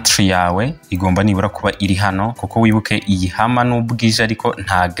entry yawe igomba nibura kuba iri hano, kuko wibuke iyi hama n'ubwije ariko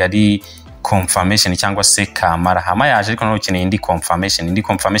ntago ari confirmation cyangwa se kamara. Hama yaje ariko nawe ukeneye indi confirmation. Indi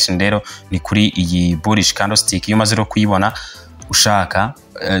confirmation rero ni kuri iyi bullish candlestick. Iyo umaze rero kuyibona ushaka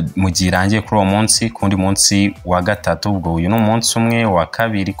mu gihe irangiye kuri uwo munsi, kundi munsi wa gatatu, ubwo uyu n'umunsi umwe wa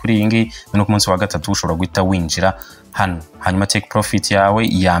kabiri kuri iyi ngiyi, no ku munsi wa gatatu ushobora guhita winjira hano, hanyuma take profit yawe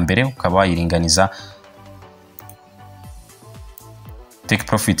ya mbere ukaba wayiringaniza. Take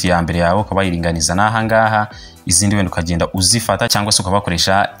profit ya mbere yawe ukaba wayiringaniza n'aha ngaha, izindi wenda ukagenda uzifata cyangwa se ukaba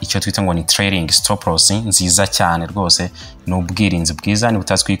wakoresha icyo twita ngo ni trailing stop loss nziza cyane rwose. Ni ubwirinzi bwiza. Niba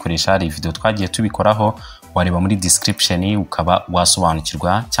utazi kuyikoresha hari video twagiye tubikoraho, wareba muri description ukaba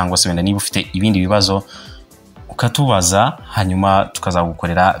wasobanukirwa, cyangwa se wenda niba ufite ibindi bibazo ukatubaza, hanyuma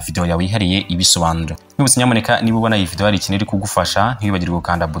tukazagukorera video yawe yihariye ibisobanuro. Nibutse nyamuneka niba ubona iyi video hari ikintu iri kugufasha, ntibibagirwe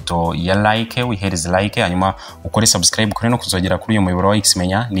gukanda buto ya like, wihereze like, hanyuma ukore subscribe kuri no kuzogera kuri uyu muyoboro wa X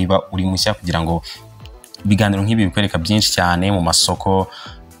Menya niba uri mushya, kugira ngo ibiganiro nk'ibi bikwereka byinshi cyane mu masoko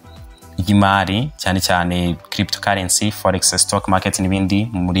y'imari, cyane cyane cryptocurrency, forex, stock market n'ibindi,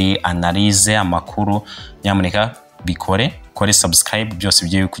 muri analyze, amakuru. Nyamuneka bikore, kore subscribe, byose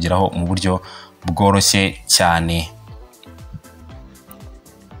bigiye kugeraho mu buryo bworoshye cyane.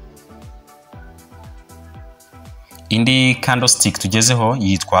 Indi candlestick tugezeho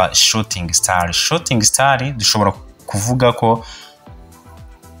yitwa shooting star. Shooting star dushobora kuvuga ko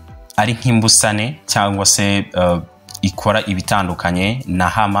ari nk'imbusane cyangwa se ikora ibitandukanye na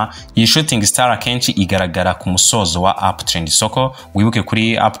hama. Iyi shooting star akenshi igaragara ku musozo wa uptrend isoko. Wibuke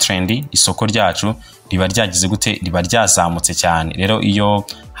kuri uptrend isoko ryacu riba ryagize gute, riba ryazamutse cyane. Rero iyo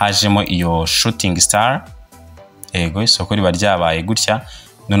hajemo iyo shooting star, ego isoko riba ryabaye gutya.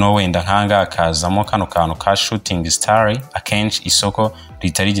 Noneho wenda nkanga akazamo kano kantu ka shooting star, akenshi isoko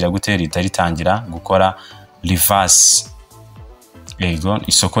ritarigira gute, ritaritangira gukora reverse. Ego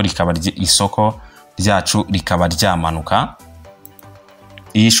isoko ryacu rikaba ryamanuka.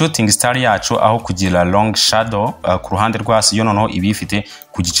 Iyi shooting star yacu aho kugira long shadow ku ruhande rwasi, yo noneho ibi ifite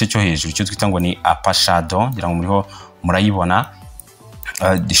ku gice cyo hejuru cyo twita ngo ni upper shadow, ngira ngo muriho murayibona.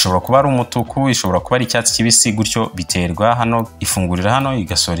 Ishobora kuba ari umutuku, ishobora kuba ari icyatsi kibisi, gutyo biterwa. Hano ifungurira hano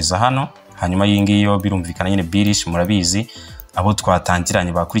igasoreza hano, hanyuma iyi ngiyo birumvikana nyine bearish. Murabizi abo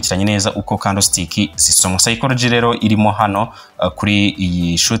twatangiranye bakurikiranye neza uko candlestick zisomwa. Psychology rero irimo hano kuri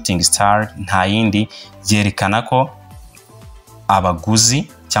iyi shooting star nta yindi, yerekana ko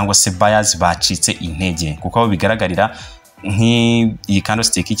abaguzi cyangwa se buyers bacitse intege, kuko aho bigaragarira nk'iyi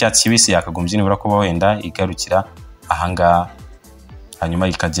candlestick icyatsi kibisi yakagombye nibura kuba wenda igarukira ahanga, hanyuma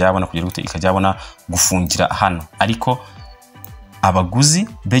ikajya yabona kugira gute, ikajya yabona gufungira hano. Ariko abaguzi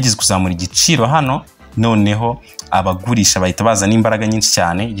begeze kuzamura igiciro hano, noneho abagurisha bahita bazana imbaraga nyinshi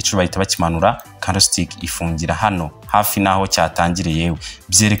cyane, igiciro bahita bakimanura, candlestick ifungira hano hafi naho cyatangiriye. Yewe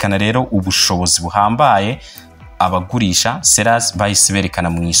byerekana rero ubushobozi buhambaye abagurisha sellers bahise berekana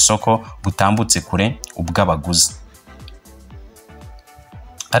mu isoko butambutse kure ubw'abaguzi.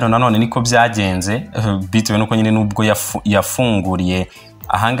 Hano nanone niko byagenze, bitewe nuko nyine nubwo yafunguriye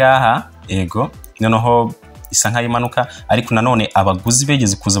ahangaha, ego noneho isa nk'ayimanuka, ariko nanone abaguzi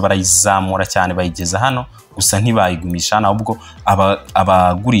begeze kuza barayizamura cyane bayigeza hano, gusa ntibayigumisha hano, ahubwo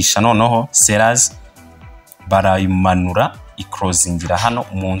abagurisha noneho sellers barayimanura ikrozingira hano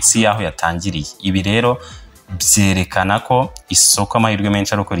munsi yaho yatangiriye. Ibi rero byerekana ko isoko amahirwe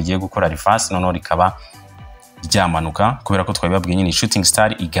menshi ari uko rigiye gukora reverse, noneho rikaba ryamanuka, kubera ko twabibabwiye nyine shooting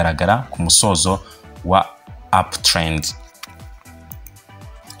star igaragara ku musozo wa uptrend.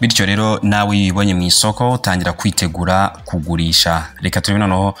 Bityo rero nawe yibonye mu isoko utangira kwitegura kugurisha. Reka turebe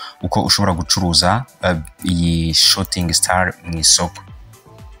noneho uko ushobora gucuruza iyi shooting star mu isoko.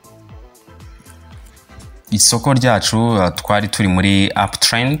 Isoko ryacu twari turi muri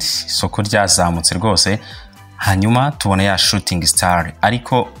uptrend, isoko ryazamutse rwose, hanyuma tubona ya shooting star,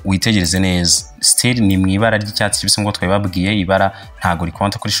 ariko witegereze neza still ni mu ibara ry'icyatsi kibisi ngo twabibabwiye. Ibara ntago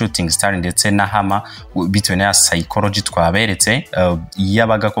rikonta kuri shooting star ndetse na hama, bitewe na psychology twaberetse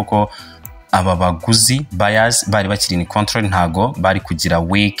yabaga koko aba baguzi buyers bari bakiri ni control, ntago bari kugira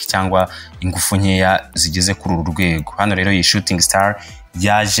weak cyangwa ingufu nkeya zigeze kuri uru rwego. Hano rero iyi shooting star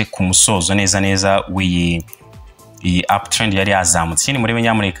yaje ku musozo neza w'iyi uptrend yari yazamutse. Ikindi muri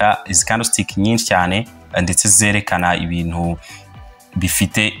Nyamuneka izi candlestick nyinshi cyane ndetse zerekana ibintu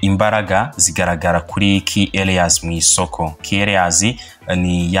bifite imbaraga zigaragara kuri key areas mu isoko. Key areas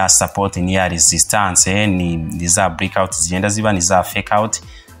ni ya support, ni ya resistance, ni za breakout zigenda ziba, ni za fake out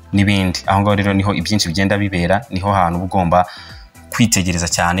n'ibindi. Aho ngaho rero niho ibyinshi bigenda bibera, niho hantu ugomba kwitegereza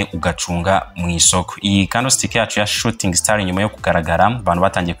cyane ugacunga mu isoko. Iyi candlestick yacu ya shooting star nyuma yo kugaragara, abantu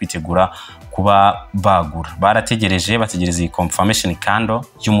batangiye kwitegura kuba bagura. Bategereza iyi confirmation candle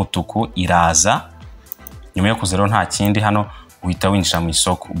y'umutuku iraza. Nyuma yo kuza rero nta kindi, hano uhita winjira mu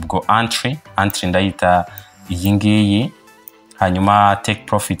isoko. Ubwo entry ndayita iyi ngiyi, hanyuma take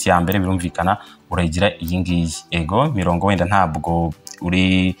profit ya mbere birumvikana urayigira iyi ngiyi. Ego mirongo wenda ntabwo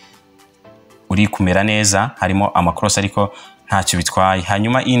uri kumera neza, harimo amacross ariko ntacyo bitwaye.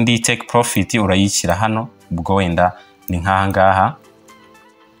 Hanyuma indi take profit urayishyira hano, ubwo wenda ni nk'ahangaha.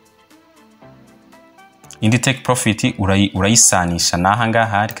 Indi take profit urayisanisha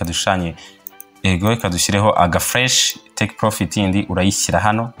n'ahangaha, reka dushanye ego, reka dushyireho aga fresh take profit indi urayishyira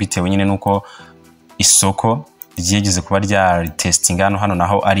hano, bitewe nyine nuko isoko ryigeze kuba rya testing hano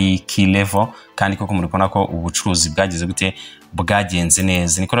naho ari key level, kandi koko muri kubona ko ubucuruzi bwageze gute, bwagenze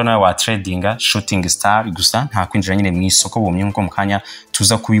neza. Niko nawe wa tradinga shooting star, gusa nta kwinjira nyine mu isoko bumye nkuko mukanya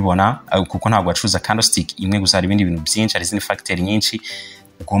tuza kubibona, kuko ntabwo wacuruza candlestick imwe gusa, hari ibindi bintu byinshi, hari izindi factor nyinshi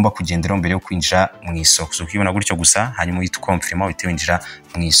ugomba kugendera mbere yo kwinjira mu isoko. So kwibona gutyo gusa, hanyuma uhita ukonfirma uhita winjira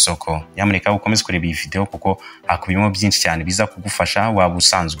mu isoko. Nyamuneka ukomeze kureba iyi video kuko hakubiyemo byinshi cyane biza kugufasha, waba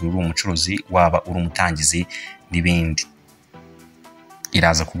usanzwe uri umucuruzi, waba uri umutangizi n'ibindi,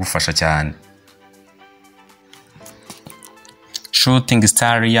 iraza kugufasha cyane. Shooting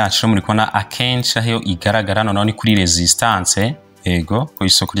star yacu muri kubona akenshi aho igaragara noneho ni kuri resistance. Ego ku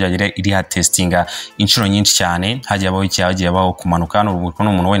isoko ryagira iri ha testinga inshuro nyinshi cyane, hagiye abaho kumanuka. Hano ubwo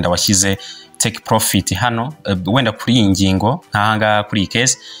n'umuntu wenda washyize take profit hano, wenda kuri iyi ngingo nk'ahangaha kuri iyi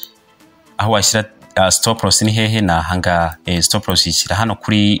case, aho washyira stop loss ni hehe, na ahangaha stop loss ishyira hano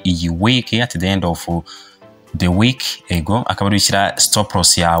kuri iyi week at the end of the week. Ego akaba ari ushyira stop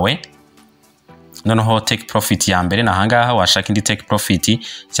loss yawe, noneho take profit ya mbere na ahangaha, washaka indi take profit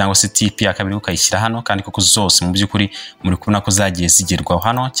cyangwa se TP ya kabiri ukayishyira hano, kandi koko zose mu by'ukuri muri kubona ko zagiye zigerwaho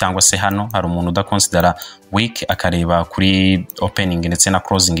hano, cyangwa se hano hari umuntu udaconsidera week akareba kuri opening ndetse na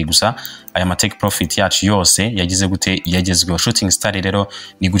closing gusa. Aya ma take profit yacu yose yagize gute, yagezweho. Shooting star rero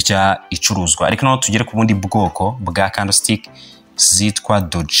ni gutya icuruzwa. Ariko no tugere ku bundi bwoko bwa candlestick zitwa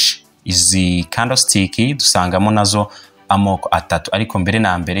doji. Izi candlestick dusangamo nazo amoko atatu, ariko mbere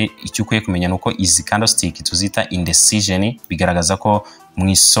na mbere icyo ukwiye kumenya nuko izi candlestick tuzita indecision, bigaragaza ko mu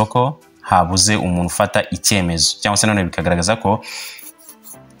isoko habuze umuntu ufata icyemezo, cyangwa se none bikagaragaza ko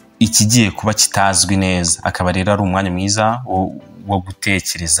ikigiye kuba kitazwi neza. Akaba rero ari umwanya mwiza wo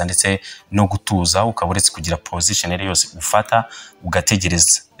gutekereza ndetse no gutuza, ukaba uretse kugira position yose ufata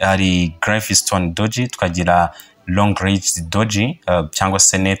ugategereza. Hari gravestone doji, tukagira long range doji, cyangwa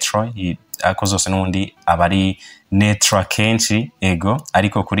se neutral, ako zose n'undi abari neutral kenshi. Ego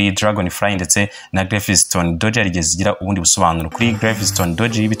ariko kuri dragonfly ndetse na gravestone doji arigeze zigira ubundi busobanuro. Kuri gravestone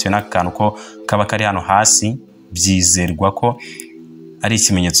doji bitewe n'akantu ko kaba kari hano hasi, byizerwa ko ari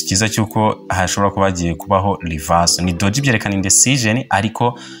ikimenyetso cyiza cyuko hashobora kuba hagiye kubaho reverse. Ni doji byerekana indecision,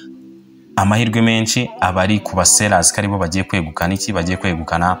 ariko amahirwe menshi abari ku basellers karibo bagiye kwegukana iki, bagiye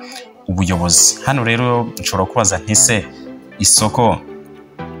kwegukana ubuyobozi. Hano rero nshobora kubaza ntise isoko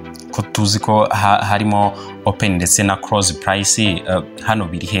ko tuzi ko harimo open ndetse na close price, hano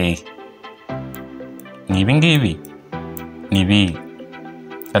biri hehe? Ni ibi ngibi, ni ibi.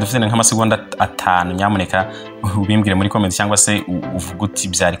 dufite nk'amasegonda 5 nyamuneka ubimbwire muri comment cyangwa se uvuga uti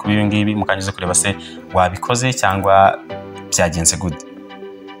byari kuba ibi ngibi mukanyuze kureba se wabikoze cyangwa byagenze gute.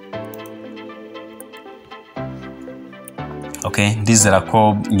 Okay, ndizera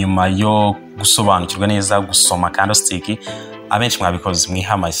ko nyuma yo gusobanukirwa neza gusoma candlestick abenshi mwabikoze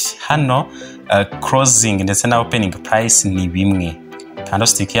mwihamashye. Hano closing ndetse na opening price ni bimwe.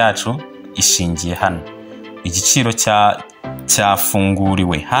 Candlestick yacu ishingiye hano, igiciro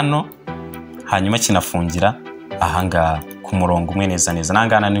cyafunguriwe hano hanyuma kinafungira ahangaha ku murongo umwe neza neza.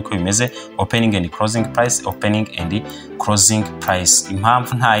 Nangana niko bimeze, opening and closing price, opening and closing price.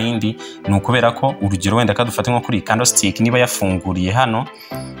 Impamvu nta yindi ni ukubera ko urugero wenda kadufate nko kuri candlestick niba yafunguriye hano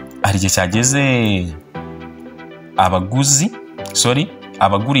hari igihe cyageze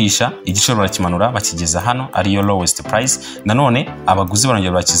abagurisha igiciro barakimanura bakigeza hano ariyo lowest price, nanone abaguzi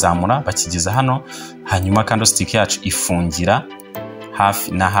barongera bakizamura bakigeza hano, hanyuma candlestick yacu ifungira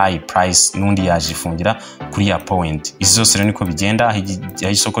hafi na high price nundi yaje ifungira kuri ya point. Izo zose rero niko bigenda, aho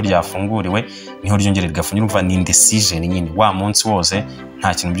isoko ryafunguriwe niho ryongera rigafungira. Umva ni indecision nyine wa munsi wose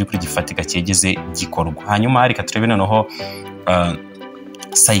nta kintu by'ukuri gifatika cyegeze gikorwa. Hanyuma reka turebe noneho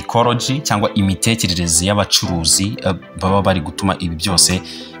psychology cyangwa imitekerereze y'abacuruzi baba bari gutuma ibi byose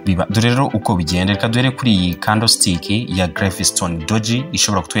biba. Dore rero uko bigenda, reka duhere kuri iyi candlestick ya Gravestone Doji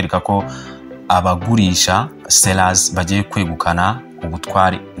ishobora kutwereka ko abagurisha sellers bagiye kwegukana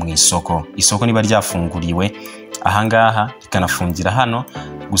ubutware mu isoko. Isoko niba ryafunguriwe ahangaha rikanafungira hano,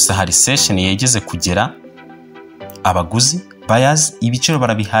 gusa hari session yegeze kugera abaguzi buyers ibiciro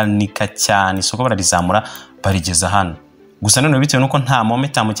barabihanika cyane, isoko bararizamura barigeza hano. Gusa none bitewe nuko nta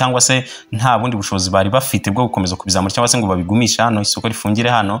momentum cyangwa se nta bundi bushobozi bari bafite bwo gukomeza kubizamura cyangwa se ngo babigumisha hano isoko rifungire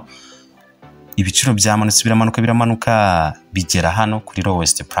hano, ibiciro byamanutse biramanuka bigera hano kuri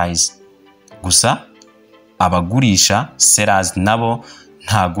lowest price. Gusa abagurisha sellers nabo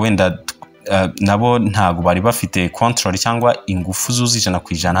ntago bari bafite control cyangwa ingufu zuzijana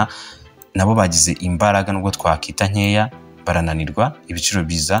ku ijana, nabo bagize imbaraga nubwo twakita nkeya barananirwa, ibiciro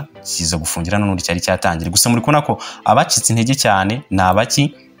biza gufungira n'undi cyari cyatangira. Gusa muri kubona ko abacitse intege cyane ni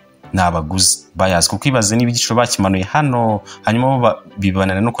abaguzi buyers, kuko ibaze niba igiciro bakimanuye hano hanyuma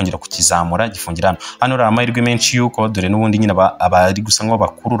bibanana no kongera kukizamura gifungira hano. Hano rero amahirwe menshi yuko dore n'ubundi nyine abari gusa nko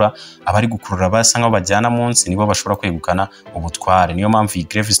bakurura, abari gukurura basa nko bajyana munsi nibo bashobora kwegukana ubutware. Niyo mpamvu iyi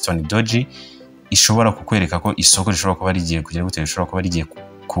Gravestone Doji ishobora kukwereka ko isoko rishobora kuba rigiye kugira gute, rishobora kuba rigiye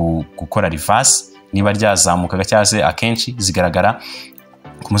gukora reverse niba ryazamukaga cyangwa se akenshi zigaragara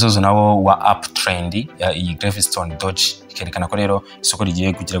ku musozo nawo wa uptrend iyi Gravestone Doji, ikerekana ko rero isoko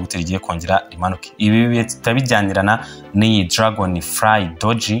rigiye kugira gute, rigiye kongera rimanuke. Ibi bitabijyanirana n'iyi Dragonfly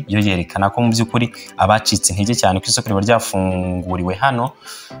Doji yo yerekana ko mu by'ukuri abacitse intege cyane ku isoko riba ryafunguriwe hano,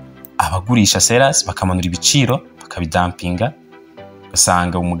 abagurisha sellers bakamanura ibiciro bakabidampinga,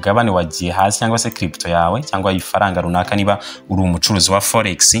 usanga umugabane wagiye hasi cyangwa se crypto yawe cyangwa ifaranga runaka niba uri umucuruzi wa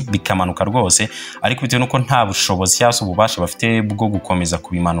Forex bikamanuka rwose, ariko bitewe nuko nta bushobozi cyangwa se ububasha bafite bwo gukomeza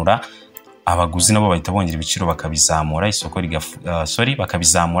kubimanura, abaguzi nabo bahita bongera ibiciro bakabizamura, isoko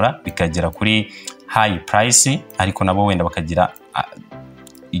bakabizamura bikagera kuri high price, ariko nabo wenda bakagira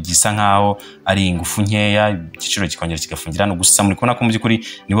igisa nkaho ari ingufu nkeya, igiciro kikongera kigafungira hano. Gusa muri kubona ko mu by'ukuri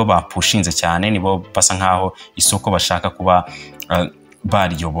nibo bapushinze cyane, nibo basa nkaho isoko bashaka kuba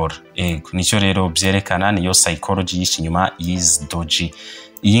bariyobora. Nicyo rero byerekana, niyo psychology yishi nyuma y'izi doji.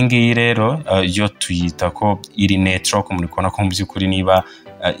 Iyi ngiyi rero yo tuyita ko iri neutral, ko muri kubona ko mu by'ukuri niba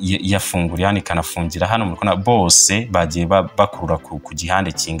yafunguriye hano ikanafungira hano, muri kubona bose bagiye bakurura ku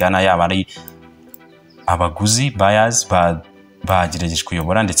gihande kingana, yaba ari abaguzi buyers bagerageje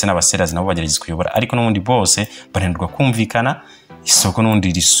kuyobora ndetse n'abasellers nabo bagerageje kuyobora, ariko n'ubundi bose barenderwa kumvikana, isoko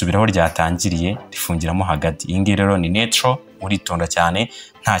n'undi risubiraho ryatangiriye rifungiramo hagati. Iyi ngiyi rero ni neutral, uritonda cyane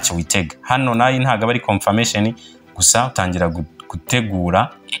ntacyo witega. Hano nayo ntago ari confirmation, gusa utangira gutegura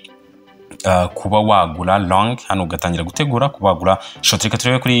kuba wagura long, hano ugatangira gutegura kuba wagura short. Reka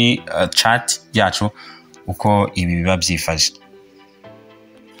turebe kuri chart yacu uko ibi biba byifashe.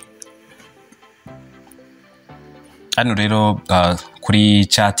 Hano rero kuri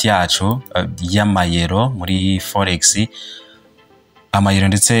chart yacu y'amayero muri Forex, amayero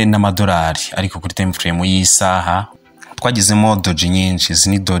ndetse n'amadolari, ariko kuri time frame y'isaha twagizemo doji nyinshi. Izi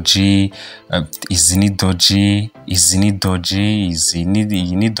ni doji, izi ni doji, izi ni doji, izi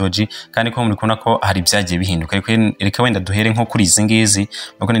ni doji, kandi ko muri kubona ko hari byagiye bihinduka. Reka wenda duhere nko kuri izi ngizi,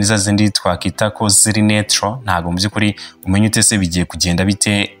 nuko niza zindi twakita ko ziri neutral, ntago mu by'ukuri umenye utese bigiye kugenda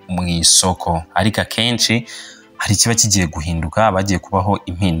bite mu isoko, ariko akenshi hari kiba kigiye guhinduka, abagiye kubaho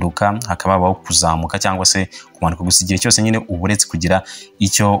impinduka, hakabaho kuzamuka cyangwa se kumanuka. Gusa igihe cyose nyine uburetse kugira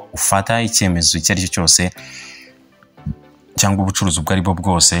icyo ufata icyemezo icyo ari cyo cyose cyangwa ubucuruzi ubwo ari bwo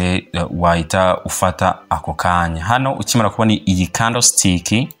bwose wahita ufata ako kanya. Hano ukimara kubona iyi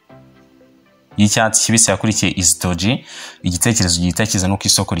candlestick y'icyatsi kibisi yakurikiye izi doji, igitekerezo gihita kiza nuko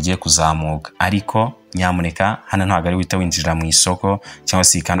isoko rigiye kuzamuka, ariko nyamuneka hano ntabwo ari wita winjira mu isoko cyangwa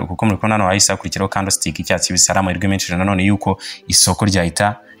se ikando, kuko muri kubona hano hahise hakurikiraho candlestick y'icyatsi kibisi, hari amahirwe menshi nanone yuko isoko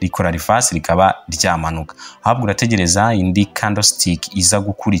ryahita rikora reverse rikaba ryamanuka. Ahubwo urategereza indi candlestick iza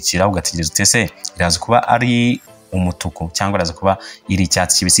gukurikira, ugategereza utese iraza kuba ari umutuku cyangwa iraza kuba iri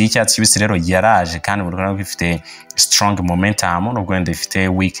icyatsi kibisi. Icyatsi kibisi rero yaraje kandi muri kubona ko ifite strong momentum, nubwo wenda ifite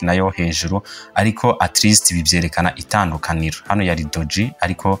weak nayo hejuru, ariko at least bibyerekana itandukaniro. Hano yari doji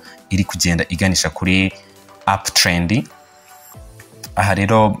ariko iri kugenda iganisha kuri uptrend. Aha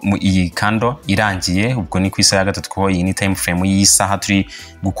rero iyi kando irangiye, ubwo ni ku isaha ya gatatu, ko iyi ni time frame y'isaha turi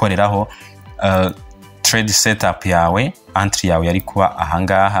gukoreraho. Trade setup yawe, entry yawe yari kuba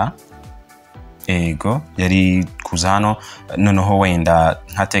ahangaha, ego yari kuza hano, noneho wenda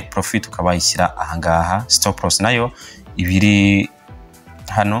nka take profit ukaba yishyira ahangaha. Stop loss nayo ibiri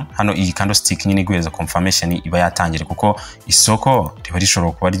hano iyi candlestick nyine iguheza confirmation iba yatangire, kuko isoko riba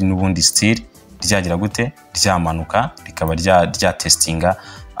rishobora kuba ari n'ubundi still ryagira gute ryamanuka rikaba rya testinga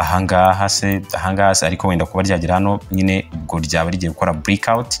ahangaha se, ariko wenda kuba ryagira hano nyine ubwo ryaba rigiye gukora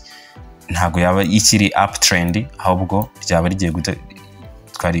breakout, ntago yaba ikiri uptrend, ahubwo ryaba rigiye gute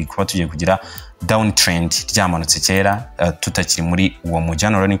twari kuba tugiye kugira downtrend ryamanutse kera, tutakiri muri uwo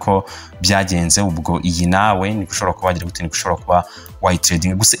mujyanoro. Niko byagenze. Ubwo iyi nawe niko ushobora kuba wagira gute, niko ushobora kuba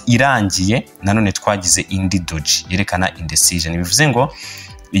wayitrading. Gusa irangiye nanone twagize indi doji yerekana indecision. Bivuze ngo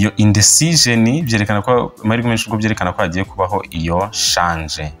iyo indecision byerekana ko amahirwe menshi ubwo byerekana ko hagiye kubaho iyo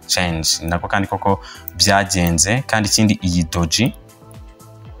change nako kandi koko byagenze. Kandi ikindi iyi doji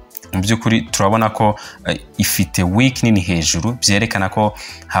mu by'ukuri turabona ko ifite weak nini hejuru, byerekana ko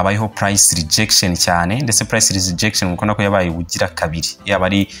habayeho price rejection cyane, ndetse price rejection mukona ko yabaye ugira kabiri. Yaba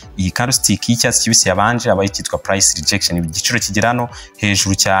ari iyi candlestick y'icyatsi kibisi yabanje, yabaye cyitwa price rejection, igiciro kigera hano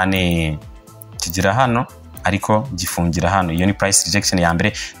hejuru cyane, kigera hano ariko gifungira hano. Iyo ni price rejection ya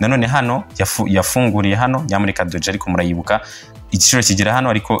mbere. Nanone hano yafunguriye hano, nyamuneka doji ariko murayibuka, igiciro kigera hano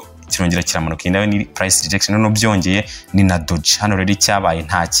ariko kirongera kiramanuka. Nayo ni price rejection, no byongeye ni na doji. Hano rero cyabaye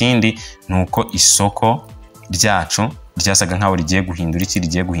nta kindi nuko isoko ryacu ryasaga nkaho rigiye guhindura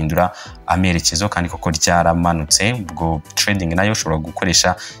rigiye guhindura amerekezo, kandi koko ryaramanutse. Ubwo trading nayo ushobora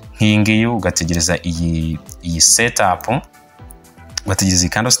gukoresha nk'ingiyi, ugategereza iyi setup, ugategereza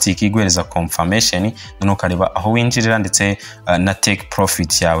candlestick iguhereza confirmation, noneho ukareba aho winjirira ndetse na take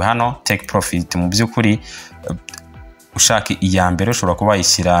profit yawe. Hano take profit mu by'ukuri ushaka iya mbere ushobora kuba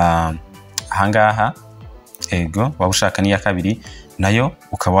wayishyira ahangaha, ego waba ushaka n'iya kabiri nayo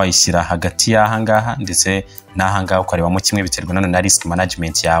ukaba wayishyira hagati y'ahangaha ndetse n'ahangaha, ukarebamo kimwe, biterwa nanone na risk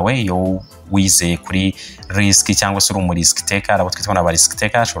management yawe. Iyo wizeye kuri risk cyangwa se uri umu risk taker, abo twitwa n'aba risk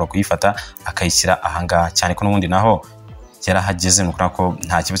taker, ashobora kuyifata akayishyira ahangaha, cyane ko n'ubundi naho yarahageze. Nuko nako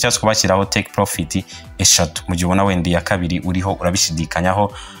nta kibazo cyose kubashyiraho take profit eshatu mu gihe ubona wenda iya kabiri uriho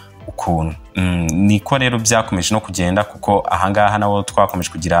urabishidikanyaho ukuntu. Niko rero byakomeje no kugenda, kuko ahangaha nawo twakomeje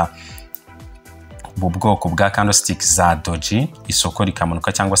kugira ubu bwoko bwa candlestick za doji, isoko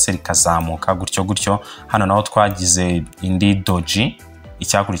rikamanuka cyangwa se rikazamuka gutyo. Hano naho twagize indi doji,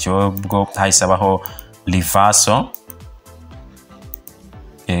 icyakurikiyeho bwo hahise abaho reversal,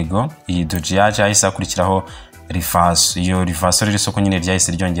 ego iyi doji yaje hahise hakurikiraho reversal. Iyo reversal rero isoko nyine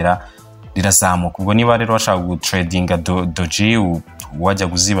ryahise ryongera rirazamuka. Ubwo niba rero washaka gutradinga doji, wajya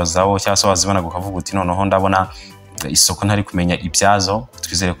kuzibazaho cyangwa se wazibona ukavuga uti noneho ndabona isoko ntari kumenya ibyazo,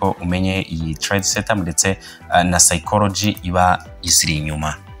 twizere ko umenye iyi trade setup ndetse na psychology iba iziri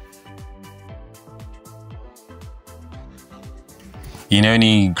inyuma. Iyi nayo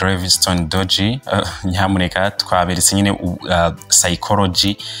ni Gravestone doji. Nyamuneka twaberetse nyine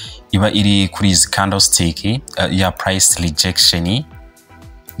psychology iba iri kuri izi candlestick ya price rejection,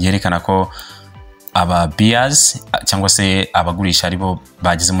 yerekana ko aba buyers cyangwa se abagurisha aribo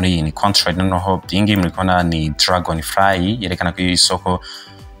bagize muri iyi contract. Noneho bingi muri kona ni dragonfly, yerekana ko isoko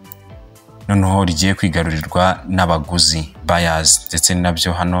noneho rigiye kwigarurirwa n'abaguzi buyers, ndetse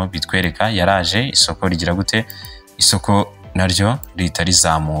nabyo hano bitwereka yaraje isoko rigira gute, isoko naryo rihita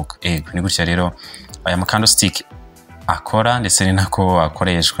rizamuka. Ni gutya rero aya candlestick akora, ndetse ni nako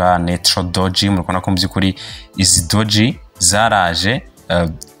akoreshwa. Neutral doji, muri kona ko mu by'ukuri izi doji zaraje,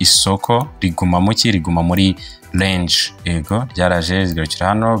 isoko riguma riguma muri range, ego ryaraje zigarukira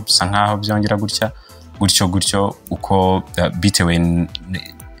hano, bisa nkaho byongera gutyo uko bitewe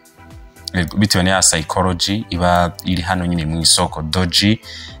na psychology iba iri hano nyine mu isoko. Doji,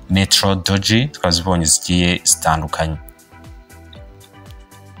 neutral doji twazibonye zigiye zitandukanye.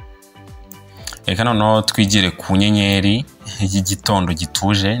 Reka noneho twigire ku nyenyeri y'igitondo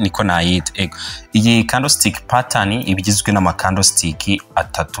gituje niko nayita. Iyi candlestick pattern ibigizwe n'ama candlestick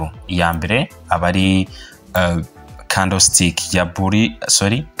atatu. Iya mbere abari candlestick ya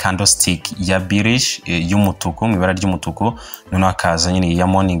candlestick ya bearish y'umutuku mu ibara ry'umutuku, none akaza nyine ya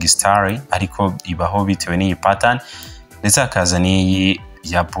morning star ariko ibaho bitewe n'iyi pattern, ndetse akaza n'iyi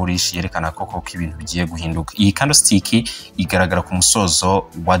ya bullish yerekana koko ibintu bigiye guhinduka. Iyi candlestick igaragara ku musozo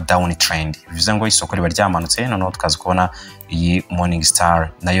wa down trend, bivuze ngo isoko riba ryamanutse, noneho tukaza kubona iyi morning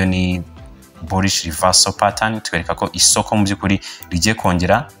star nayo ni bullish reversal pattern, twereka ko isoko mu by'ukuri rigiye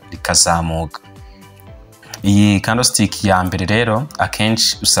kongera rikazamuka. Iyi candlestick ya mbere rero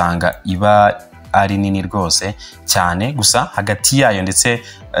akenshi usanga iba ari nini rwose cyane, gusa hagati yayo ndetse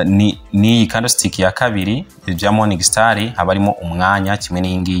ni candlestick ya kabiri ya morning star habarimo umwanya kimwe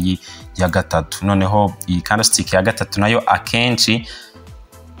n'ingiyi ya gatatu. Noneho iyi candlestick ya gatatu nayo akenshi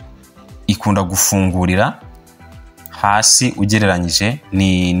ikunda gufungurira hasi ugereranyije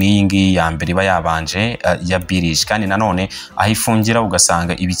ni ngiyi ya mbere iba yabanje ya bearish, kandi nanone aho ifungira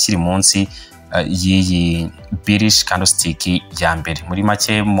ugasanga ibikiri munsi y'iyi bearish candlestick ya mbere. Muri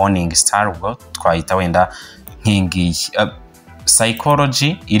make morning star ubwo twayita wenda nk'ingiyi.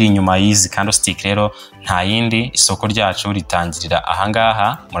 Psychology iri inyuma y'izi candlestick rero nta yindi, isoko ryacu ritangirira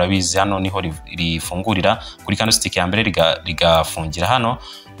ahangaha, murabizi hano niho rifungurira kuri candlestick ya mbere rigafungira hano,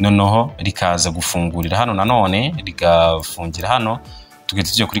 noneho rikaza gufungurira hano, nanone rigafungira hano,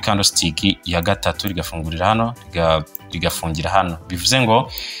 tugahita tujya kuri candlestick ya gatatu rigafungurira hano, rigafungira hano. Bivuze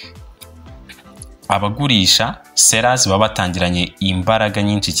ngo abagurisha sellers baba batangiranye imbaraga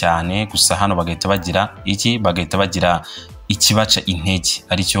nyinshi cyane, gusa hano bagahita bagira ikibaca intege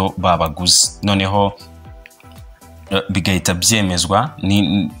aricyo babaguze, noneho bigahita byemezwa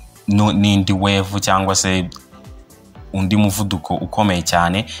n'indi wave cyangwa se undi muvuduko ukomeye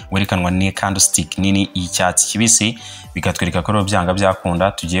cyane werekanwa ni candlestick nini y'icyatsi kibisi, bigatwereka ko byanga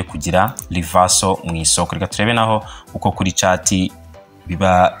byakunda tugiye kugira reversal mu isoko. Reka turebe naho uko kuri chart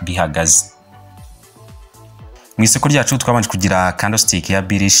biba bihagaze. Mu isoko ryacu twabanje kugira candlestick ya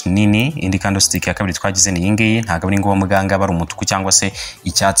bearish nini, indi candlestick ya kabiri twagize ni iyi ngiyi, ntabwo ari ngombwa muganga bari umutuku cyangwa se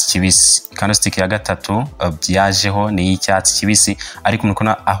icyatsi kibisi. Candlestick ya gatatu byajeho ni icyatsi kibisi, ariko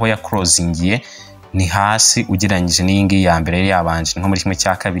mukona aho ya closingiye ni hasi ugereranyije n'iyi ngiyi ya mbere yabanje nko muri kimwe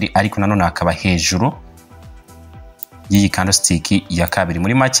cya kabiri, ariko nanone akaba hejuru y'iyi candlestick ya kabiri.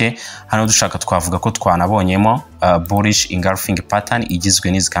 Muri make hano dushaka twavuga ko twanabonyemo bullish engulfing pattern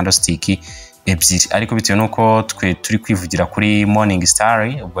igizwe n'izi candlestick ebyiri, ariko bitewe nuko turi kwivugira kuri morning star,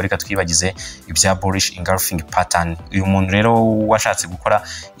 ubwo reka twibagize ibya bullish engulfing pattern. Uyu muntu rero washatse gukora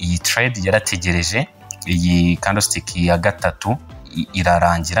iyi trade yarategereje iyi candlestick ya gatatu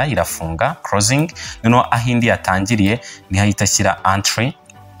irarangira, irafunga closing, noneho aho indi yatangiriye ni hahita ashyira entry,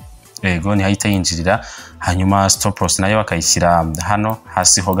 yego ni hahita yinjirira, hanyuma stop loss nayo akayishyira hano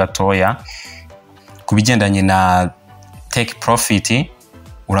hasi ho gatoya. Kubigendanye na take profit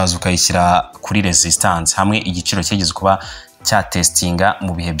uraza ukayishyira kuri resistance, hamwe igiciro cyegeze kuba cya testinga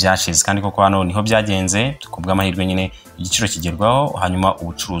mu bihe byashize, kandi koko hano niho byagenze kubwa amahirwe nyine igiciro kigerwaho, hanyuma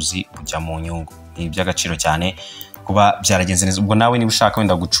ubucuruzi bujya mu nyungu. Ni iby'agaciro cyane kuba byaragenze neza. Ubwo nawe niba ushaka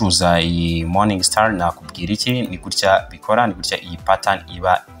wenda gucuruza iyi morning star nakubwira iki, ni gutya bikora, ni gutya iyi pattern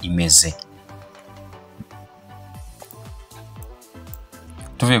iba imeze.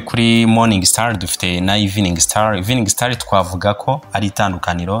 Tuvuye kuri morning star dufite na evening star. Evening star twavuga ko ari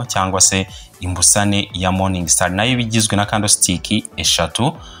itandukaniro cyangwa se imbusane ya morning star, nayo bigizwe na candlestick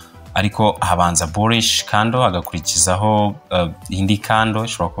eshatu, ariko habanza bullish candle, agakurikizaho indi candle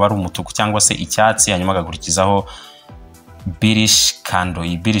ishobora kuba ari umutuku cyangwa se icyatsi, hanyuma agakurikizaho bearish candle.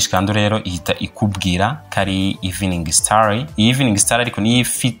 Iyi bearish candle rero ihita ikubwira kari evening star. Iyi evening star ariko niyo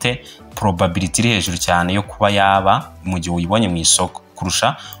ifite probability hejuru cyane yo kuba yaba mu gihe uyibonye mu isoko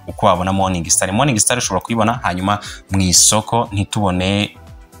kurusha uko wabona morning star. Morning star ushobora kuyibona hanyuma mu isoko ntitubone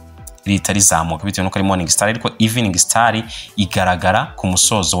rita rizamuka bitewe nuko ari morning star, ariko evening star igaragara ku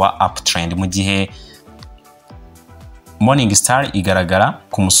musozo wa uptrend, mu gihe morning star igaragara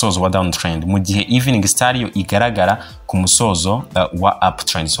ku musozo wa downtrend, mu gihe evening star yo igaragara ku musozo wa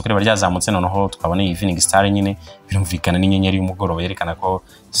uptrend. Isoko riba ryazamutse, noneho twabona evening star nyine birumvikana n'inyenyeri y'umugoroba yerekana ko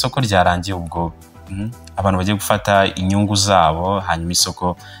isoko ryarangiye, ubwo abantu bagiye gufata inyungu zabo hanyuma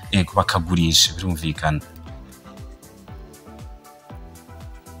isoko bakagurisha, birumvikana.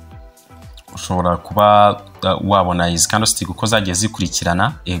 Ushobora kuba wabona izi candlestick uko zagiye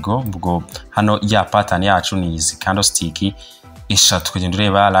zikurikirana, ubwo hano ya pattern yacu ni izi candlestick eshatu, kugenda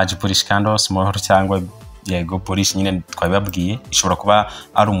ureba large bullish candle, small cyangwa bullish nyine twabibabwiye, ishobora kuba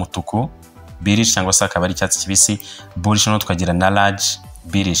ari umutuku bearish cyangwa se akaba ari icyatsi kibisi bullish, no tukagira na large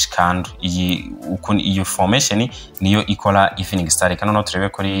bearish candle. Iyo formation niyo ikora evening star. Kano turebe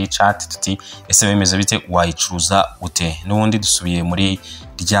kuri chart tuti ese bimeze bite, wayicuruza ute. N'ubundi dusubiye muri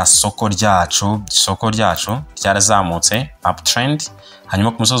rya soko ryacu ryarazamutse uptrend,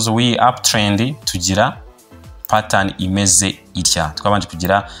 hanyuma ku musozi w'iyi uptrend tugira pattern imeze itya. Twabanje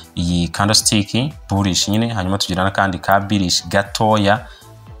kugira iyi candlestick bullish nyine, hanyuma tugira nakandi ka bearish gatoya,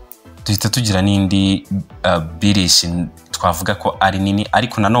 duhita tugira n'indi bearish twavuga ko ari nini,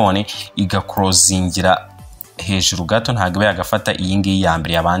 ariko nanone igacrosingira hejuru gato, ntabwo yagafata iyi ngiyi ya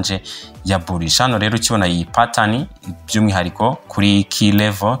mbere yabanje ya bullish. Hano rero ukibona iyi pattern by'umwihariko kuri key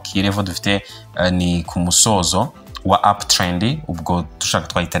level dufite ni ku musozo wa uptrend, ubwo dushaka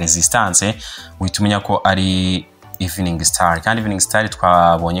twahita resistance, uhita umenya ko ari evening star. Kandi evening star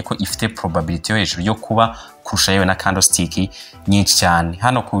twabonye ko ifite probability yo hejuru yo kuba kurusha yewe na candlestick nyinshi cyane.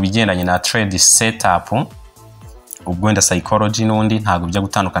 Hano ku bigendanye na trade setup, ubwo wenda psychology n'undi ntabwo bijya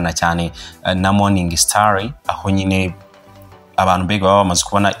gutandukana cyane na morning star, aho nyine abantu bega baba bamaze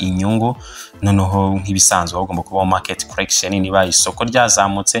kubona inyungu, noneho nk'ibisanzwe bagomba kuba market correction. Niba isoko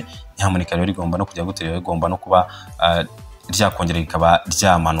ryazamutse, nyamuneka rero rigomba no kujya guterera, rigomba no kuba ryakongera rikaba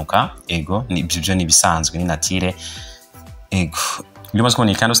ryamanuka. Ego ibyo ni bisanzwe, ni natire. Ego iyo maze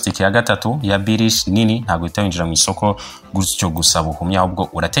kubona candlestick ya gatatu ya bearish nini, ntabwo itawinjira mu isoko gutyo gusa buhumya, ahubwo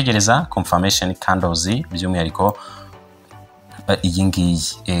urategereza confirmation candles by'umwihariko iyi ngiyi.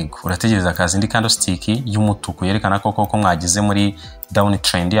 Ego urategereza kazi indi candlestick y'umutuku yerekana ko mwagize muri down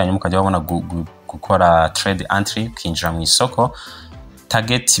trend, hanyuma ukajya babona gukora trade entry ukinjira mu isoko.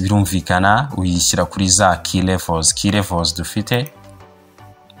 Target birumvikana uyishyira kuri za key levels dufite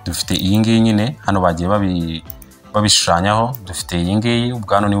iyi ngiyi nyine, hano bagiye babishushanyaho. Dufite iyi ngiyi,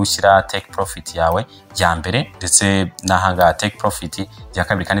 ubwo hano niwe ushyira take profit yawe ya mbere, ndetse n'ahanga take profit ya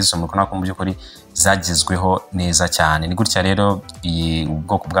kabiri, kandi zisomeka nako mu by'ukuri zagezweho neza cyane. Ni gutya rero iyi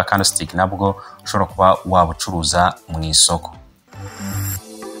ubwoko bwa candlestick nabwo ushobora kuba wabucuruza mu isoko.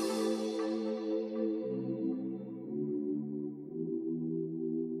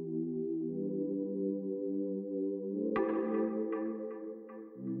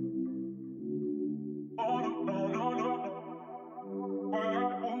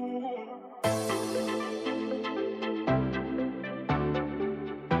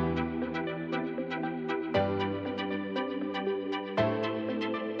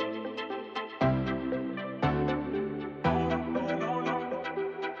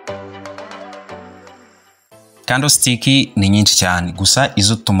 Candlestick ni nyinshi cyane, gusa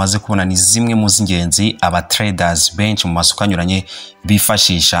izo tumaze kubona ni zimwe mu z'ingenzi aba traders benshi mu masoko anyuranye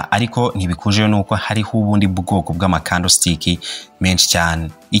bifashisha, ariko ntibikuje nuko hariho ubundi bwoko bw'ama candlestick menshi cyane.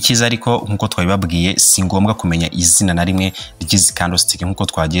 Ikiza ariko nkuko twabibabwiye, si ngombwa kumenya izina na rimwe ry'izi candlestick nkuko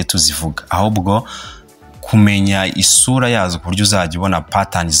twagiye tuzivuga, ahubwo kumenya isura yazo ku buryo uzajya ubona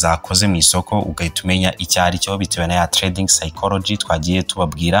pattern zakoze mu isoko, ugahita umenya icyo ari cyo bitewe na ya trading psychology twagiye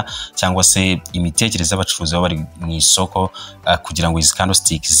tubabwira, cyangwa se imitekerereze y'abacuruzi baba bari mu isoko, kugira ngo izi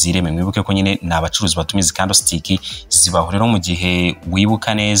candlestick zireme. Mwibuke ko nyine ni abacuruzi batuma izi candlestick zibaho. Rero mu gihe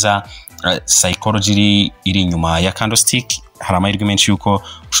wibuka neza psychology iri inyuma ya candlestick, hari amahirwe menshi yuko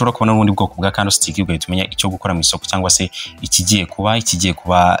ushobora kubona ubundi bwoko bwa candlestick, ugahita umenya icyo gukora mu isoko, cyangwa se ikigiye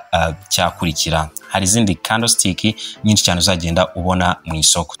kuba cyakurikira. Hari izindi candlestick nyinshi cyane uzagenda ubona mu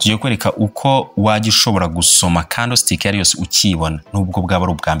isoko. Tugiye kwereka uko wajya ushobora gusoma candlestick yari yose ukibona, nubwo bwaba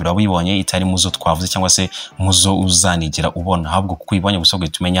ari ubwa mbere wabibonye, itari muzo twavuze cyangwa se muzo uzanigera ubona, ahubwo kuko uyibonye gusa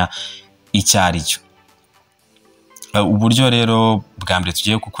ugahita umenya icyo ari cyo. Uburyo rero bwa mbere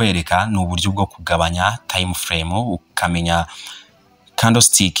tugiye kukwereka ni uburyo bwo kugabanya time frame, ukamenya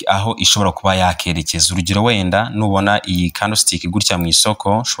candlestick aho ishobora kuba yakerekeza. Urugero wenda nubona iyi candlestick gutya mu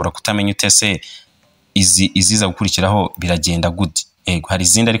isoko, ushobora kutamenya utese iziza gukurikiraho biragenda gute. Hari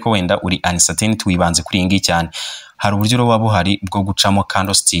izindi ariko wenda uri uncertain, wibanze kuri iyi ngiyi cyane. Hari uburyo rero waba buhari bwo gucamo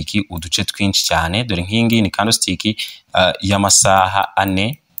candlestick uduce twinshi cyane. Dore nk'iyi ngiyi ni candlestick y'amasaha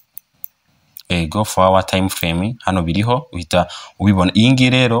 4, 4 hour time frame, hano biriho uhita ubibona. Iyi ngiyi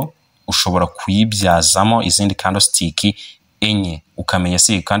rero ushobora kuyibyazamo izindi candlestick enye, ukamenya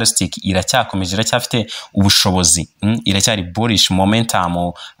si candlestick iracyakomeje, iracyafite ubushobozi, iracyari bullish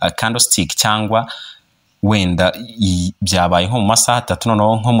momentum candlestick, cyangwa wenda byabaye nko mu masaha 3,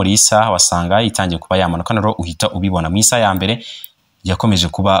 noneho nko muri isaha wasanga itangiye kuba yamanuka. Rero uhita ubibona mu isaha ya mbere yakomeje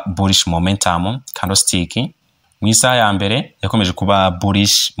kuba bullish momentum candlestick, mu isaha ya mbere yakomeje kuba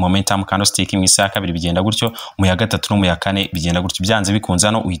bullish momentum candlestick, mu isaha ya kabiri bigenda gutyo, mu ya gatatu no mu ya kane bigenda gutyo. Byanze bikunze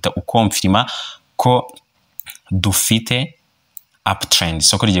hano uhita ukonfirma ko dufite uptrend,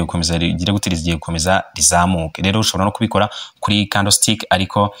 isoko rigiye gukomeza rigira gute, rigiye gukomeza rizamuke. Rero ushobora no kubikora kuri candlestick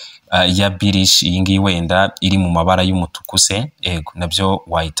ariko ya bearish, iyi ngiyi wenda iri mu mabara y'umutuku se, yego nabyo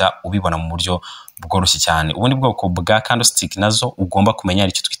wahita ubibona mu buryo bworoshye cyane. Ubundi bwoko bwa candlestick nazo ugomba kumenya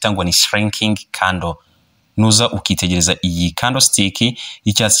icyo twita ngo ni shrinking candle. Nuza ukitegereza iyi candlestick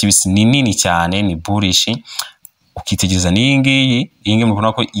y'icyatsi kibisi ni nini cyane, ni bullish, ukitegereza n'iyi ngiyi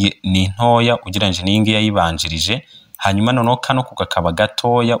mubona ko ni ntoya ugereranyije n'iyi ngiyi yayibanjirije, hanyuma noneho kano kukaba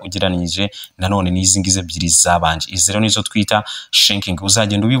gatoya ugereranyije nanone n'izi ngizi ebyiri zabanje. Izi rero nizo twita shrinking.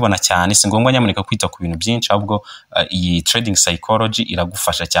 Uzagenda ubibona cyane, si ngombwa nyamuneka kwita ku bintu byinshi, ahubwo iyi trading psychology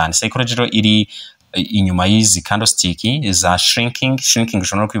iragufasha cyane. Psychology rero iri inyuma y'izi candlestick za shrinking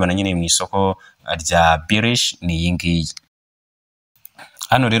ushobora kwibona nyine mu isoko rya bearish ni iyi ngiyi.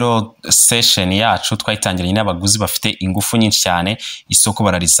 Hano rero session yacu twayitangiranye n'abaguzi bafite ingufu nyinshi cyane, isoko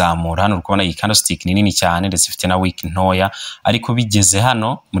bararizamura. Hano urikubona iyi candlestick ni nini cyane ndetse ifite na wick ntoya, ariko bigeze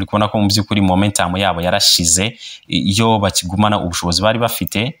hano muri kubona ko mu by'ukuri momentum yabo yarashize. Iyo bakigumana ubushobozi bari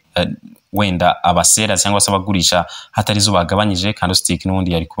bafite, wenda abasera cyangwa se abagurisha hatari zo bagabanyije, candlestick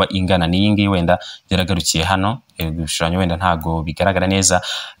n'ubundi yari kuba ingana n'iyi ngiyi, wenda yaragarukiye hano. Ibishushanyo wenda ntago bigaragara neza.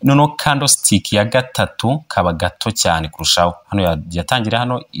 Noneho candlestick ya gatatu kaba gato cyane kurushaho. Hano yatangira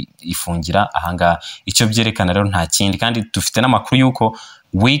hano ifungira ahangaha. Icyo byerekana rero nta kindi, kandi dufite n'amakuru yuko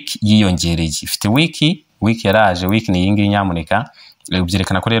week yiyongereye. Ifite week yaraje, week ni iyi ngiyi nyamuneka.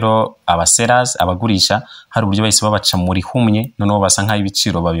 Byerekana ko rero abaseras, abagurisha, hari uburyo bahise babaca muri humye, noneho basa nk'aho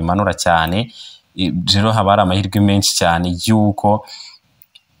ibiciro babimanura cyane. Rero haba hari amahirwe menshi cyane yuko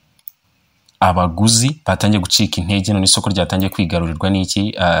abaguzi batangiye gucika intege, none isoko ryatangiye kwigarurirwa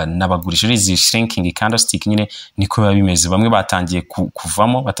n'iki n'abagurisha. Izi shrinking candlestick nyine niko biba bimeze. Bamwe batangiye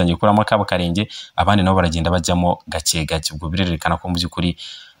kuvamo, batangiye kuramo akabo karenge, abandi nabo baragenda bajyamo gake gake. Ubwo birerekana ko mu by'ukuri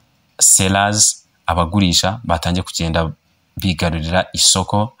sellers, abagurisha batangiye kugenda bigarurira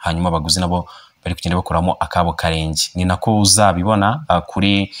isoko, hanyuma abaguzi nabo bari kugenda bakuramo akabo karenge. Ni nako uzabibona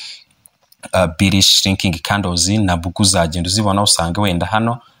kuri bearish shrinking candles, nabwo uzagenda uzibona. Usanga wenda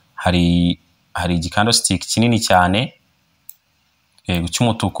hano hari igicandlestick kinini cyane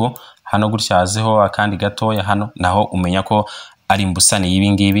cy'umutuku, hano gutya hazeho akandi gatoya hano, naho umenya ko ari imbusane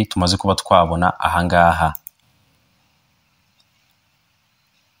y'ibi ngibi tumaze kuba twabona ahangaha.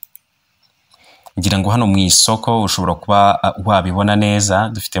 Ngira ngo hano mu isoko ushobora kuba wabibona neza.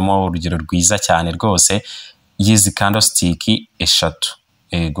 Dufitemo urugero rwiza cyane rwose y'izi candlestick eshatu.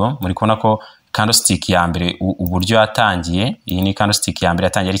 Yego muri kubona ko candlestick ya mbere uburyo yatangiye, iyi ni candlestick ya mbere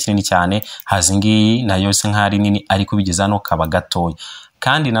yatangiye ari kinini cyane, hazi ngiyi nayo isa nk'ari nini, ariko bigeze hano kaba gatoya.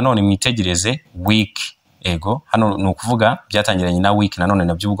 Kandi nanone mwitegereze week, ego hano ni ukuvuga byatangiranye na week, nanone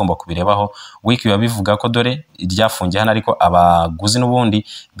nabyo ugomba kubirebaho. Week biba bivuga ko dore ryafungiye hano, ariko abaguzi n'ubundi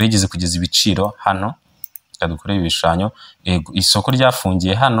begeze kugeza ibiciro hano. Dukore ibishushanyo, ego isoko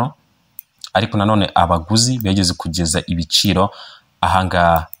ryafungiye hano, ariko nanone abaguzi begeze kugeza ibiciro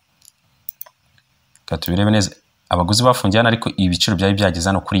ahangaha. Tubirebe neza, abaguzi bafungiye hano, ariko ibiciro byari byageze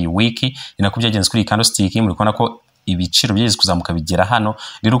hano kuri iyi week. Ni nako byagenze kuri iyi candlestick. Muri kubona ko ibiciro byageze kuzamuka bigera hano.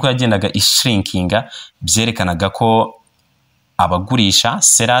 Rero uko yagendaga ishrinkinga, byerekanaga ko abagurisha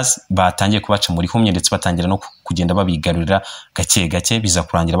sellers batangiye kubaca muri humye, ndetse batangira no kugenda babigarurira gake gake, biza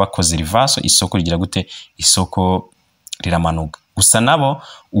kurangira bakoze reverse. Isoko rigira gute? Isoko riramanuka. Gusa nabo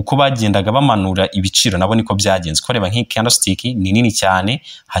uko bagendaga bamanura ibiciro, nabo niko byagenze. Ko reba nk'iyi candlestick ni nini cyane,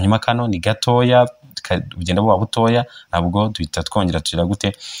 hanyuma kano ni gatoya, ugenda buba butoya, nabwo duhita twongera tugira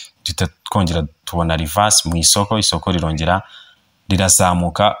gute, duhita twongera tubona reverse mu isoko. Isoko rirongera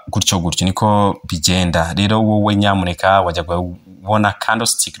rirazamuka gutyo gutyo, niko bigenda. Rero wowe nyamuneka wajya kubona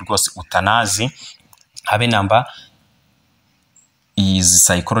candlestick rwose utanazi, habe namba izi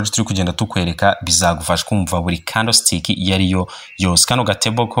psychology turi kugenda tukwereka bizagufasha kumva buri candlestick iyo ariyo yose. Kano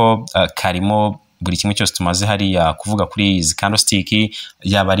gatebo ko karimo buri kimwe cyose tumaze hariya kuvuga kuri izi candlestick,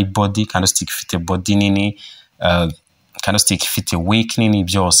 yaba ari body, candlestick ifite body nini, candlestick ifite wick nini,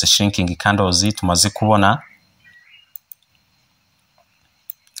 byose shrinking candles tumaze kubona.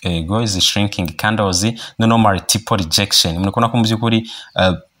 Ego izi shrinking candles, no multiple rejection. Muri kubona ko mu by'ukuri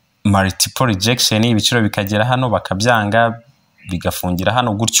multiple rejection, ibiciro bikagera hano bakabyanga, bigafungira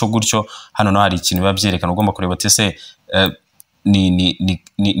hano gutyo gutyo. Hano no hari ikintu babyerekana, ugomba kureba ese ni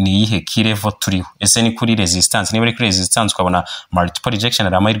yihe key level turiho. Ese ni kuri resistance? Niba ari kuri resistance ukabona multiple rejection,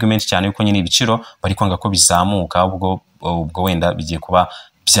 ari amahirwe menshi cyane yuko nyine ibiciro bari kwanga ko bizamuka, ubwo wenda bigiye kuba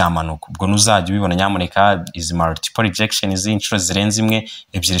byamanuka. Ubwo nuzajya ubibona nyamuneka izi multiple rejection z'inshuro zirenze imwe,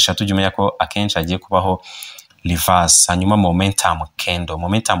 ebyiri, eshatu, ujye umenya ko akenshi hagiye kubaho reverse. Hanyuma momentum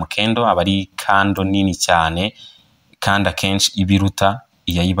candle aba ari candle nini cyane, kandi akenshi ibiruta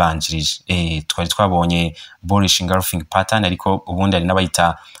iyayibanjirije. Twari twabonye bullish engulfing pattern, ariko ubundi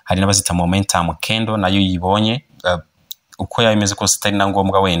hari n'abazita momentum candle nayo yibonye. Uko yabimeze kose atari na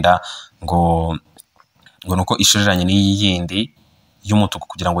ngombwa wenda ngo nuko ishoreranye n'iyi yindi y'umutuku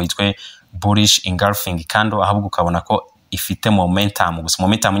kugira ngo yitwe bullish engulfing candle, ahubwo ukabona ko ifite momentum. Gusa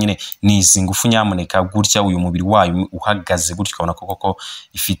momentum nyine ni izi ngufu nyamuneka gutya, uyu mubiri wayo uhagaze gutya ukabona koko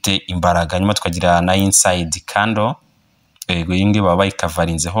ifite imbaraga. Nyuma tukagira na inside candle, iyi ngiyi baba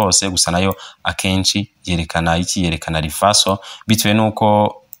bayikavarinze hose, gusa nayo akenshi yerekana reversal bitewe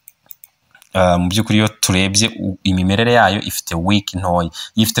nuko mu by'ukuri iyo turebye imimerere yayo ifite week ntoya.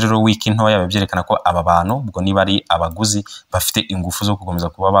 Ifite rero week ntoya byerekana ko aba bantu ubwo niba ari abaguzi bafite ingufu zo gukomeza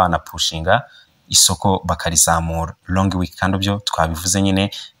kuba bana pushinga isoko bakarizamura. Long week kandi byo twabivuze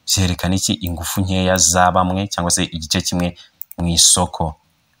nyine byerekana iki? Ingufu nkeya za bamwe cyangwa se igice kimwe mu isoko.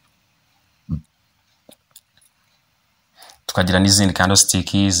 Tukagira n'izindi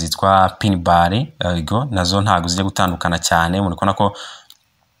candlestick zitwa pin bar, nazo ntago zijya gutandukana cyane. Murikona ko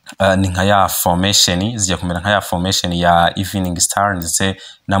ni nka ya formation, zijya kumera nka ya formation ya evening star ndetse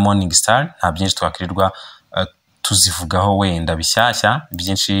na morning star. Nta byinshi twakirirwa tuzivugaho wenda bishyashya,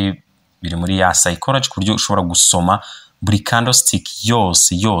 byinshi biri muri ya psychology ku buryo ushobora gusoma buri candlestick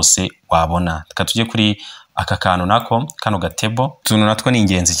yose wabona. Tujye kuri aka kantu nako, kano gatebo. Tuntu natwo ni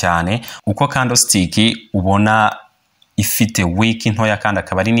ingenzi cyane. Uko candlestick ubona ifite week ntoya kandi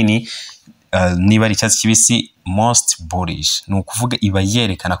akaba ari nini, niba ari icyatsi kibisi most bullish, ni ukuvuga iba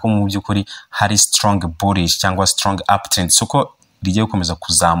yerekana ko mu by'ukuri hari strong bullish cyangwa strong uptrend, soko rigiye gukomeza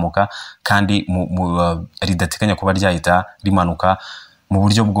kuzamuka kandi ridatekanya kuba ryahita rimanuka mu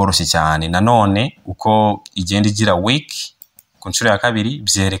buryo bworoshye cyane. Nanone uko igenda igira week ku nshuro ya kabiri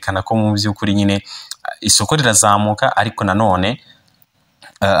byerekana ko mu by'ukuri nyine isoko rirazamuka, ariko nanone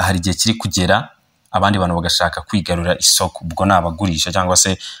hari igihe kiri kugera abandi bantu bagashaka kwigarura isoko, ubwo ni abagurisha cyangwa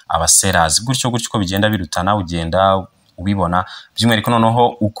se abasellers. Gutyo uko bigenda birutana ugenda ubibona. By'umwihariko noneho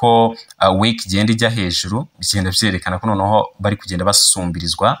uko week igenda ijya hejuru bigenda byerekana ko noneho bari kugenda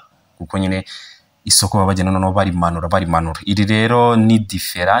basumbirizwa, kuko nyine isoko baba bagenda noneho barimanura. Iri rero ni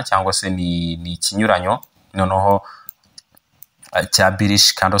differa cyangwa se ni ikinyuranyo noneho cya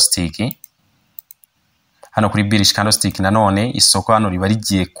bullish candlestick. Hano kuri bullish candlestick nanone isoko hano riba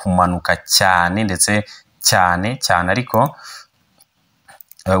rigiye kumanuka cyane ndetse cyane, ariko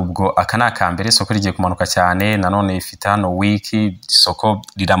ubwo aka ni akambere isoko rigiye kumanuka cyane. Nanone ifite hano week isoko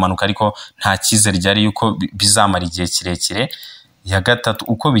riramanuka ariko nta cyizere ryari yuko bizamara igihe kirekire. Ya gatatu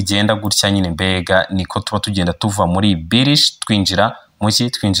uko bigenda gutya nyine mbega niko tuba tugenda tuva muri bullish twinjira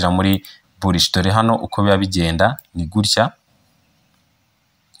muri bullish. Dore hano uko biba bigenda ni gutya,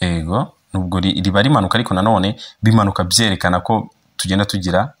 nubwo riba rimanuka ariko nanone bimanuka byerekana ko tugenda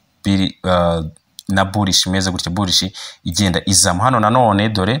tugira na bullish imeze gutya, bullish igenda izamo. Hano nanone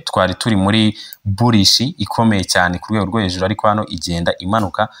dore twari turi muri bullish ikomeye cyane ku rwego rwo hejuru, ariko hano igenda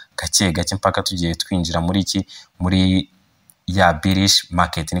imanuka gake gake mpaka tugiye twinjira muri ya bullish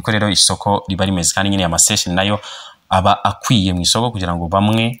market. Niko rero isoko riba rimeze, kandi nyine ama session nayo aba akwiye mu isoko kugira ngo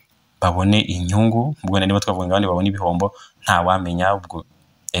bamwe babone inyungu, ubwo niba twavuga abandi babone ibihombo nta wamenya. Ubwo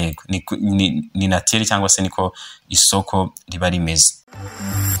ni nateri cyangwa se niko isoko riba rimeze.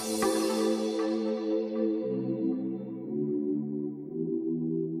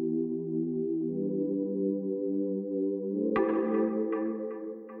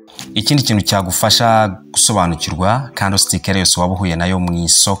 Ikindi kintu cyagufasha gusobanukirwa candlestick yose waba uhuye nayo mu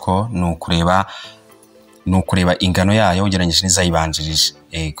isoko ni ukureba ingano yayo ugereranyije n'izayibanjirije.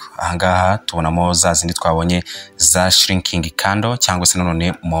 Ahangaha tubonamo za zindi twabonye za shrinking candle cyangwa se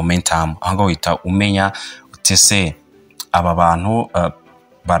nanone momentum. Ahangaha uhita umenya utese aba bantu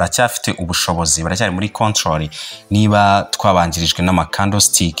baracyafite ubushobozi, baracyari muri control. Niba twabanjirijwe n'ama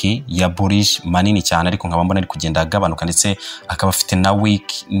candlestick ya bullish manini cyane ariko nkaba mbona ari kugenda agabanuka ndetse akaba afite na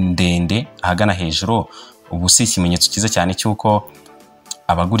week ndende ahagana hejuru, ubu si ikimenyetso cyiza cyane cyuko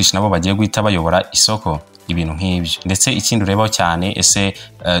abagurisha nabo bagiye guhita bayobora isoko, ibintu nk'ibyo. Ndetse ikindi urebaho cyane, ese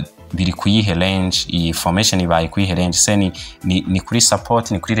biri kuyihe range, iyi formation ibaye kuyihe range, se ni kuri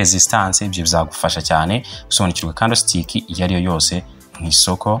support, ni kuri resistance. Ibyo bizagufasha cyane gusobanukirwa candlestick iyo ari yo yose mu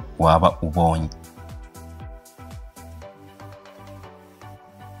isoko waba ubonye.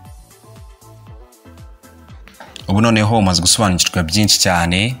 Ubu noneho umaze gusobanukirwa byinshi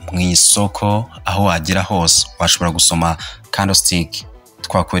cyane mu isoko, aho wagera hose washobora gusoma candlestick.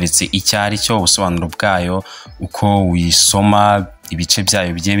 Twakweretse icyari cyo, ubusobanuro bwayo, uko wisoma, ibice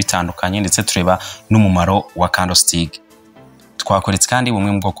byayo bigiye bitandukanye, ndetse tureba n'umumaro wa candlestick. Twakweretse kandi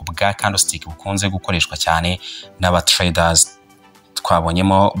bumwe mu bwoko bwa candlestick bukunze gukoreshwa cyane n'aba traders.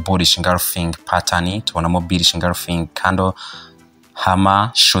 Twabonyemo bullish engulfing pattern, tubonamo bullish engulfing candle,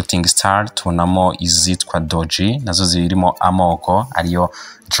 Hama, shooting star, tubonamo izitwa doji nazo zirimo amoko ariyo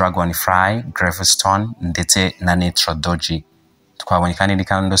dragonfly, gravestone ndetse na neutral doji. Twabonye kandi ni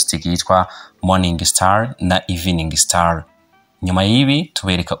candlestick yitwa morning star na evening star. Nyuma y'ibi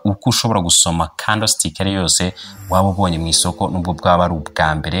tubereka uko ushobora gusoma candlestick ari yose waba ubonye mu isoko nubwo bwaba ari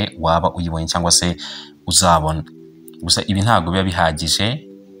ubwa mbere waba uyibonye cyangwa se uzabona. Gusa ibi ntago biba bihagije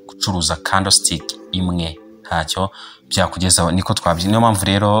gucuruza candlestick imwe, ntacyo byakugezaho niko twabyi. Niyo mpamvu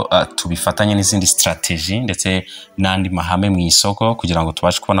rero tubifatanye n'izindi strategy ndetse n'andi mahame mu isoko kugira ngo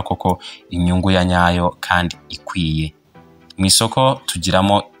tubashe kubona koko inyungu ya nyayo kandi ikwiye. Mu isoko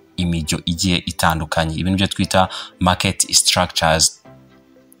tugiramo imijyo igiye itandukanye, ibintu byo twita market structures.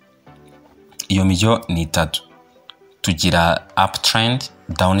 Iyo mijyo ni 3. Tugira uptrend,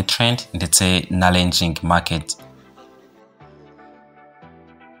 downtrend ndetse na ranging market.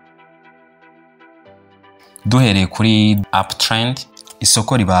 Duhereye kuri uptrend,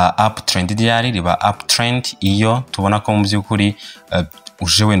 isoko riba uptrend ryari, riba uptrend iyo tubona ko mu by'ukuri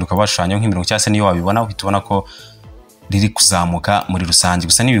uje wenda ukabashanya nk'imirongo cyangwa se niyo wabibona uhita ubona ko riri kuzamuka muri rusange.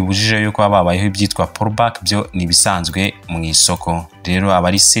 Gusa nibibujije yuko babayeho ibyitwa pullback, byo ni bisanzwe mu isoko. Rero aba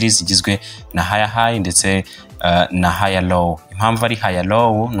ari series igizwe na higher high ndetse na higher low. Impamvu ari higher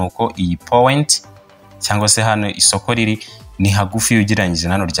low nuko iyi point cyangwa se hano isoko riri ni hagufi ugereranyije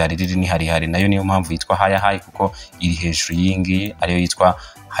nano ryari riri ni harihari, nayo niyo mpamvu yitwa higher high kuko iri hejuru y'ingi ariyo yitwa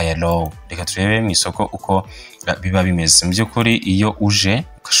higher low. Reka turebe mu isoko uko biba bimeze. Mu by'ukuri iyo uje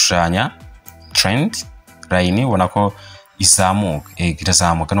ukashushanya trend line ubona ko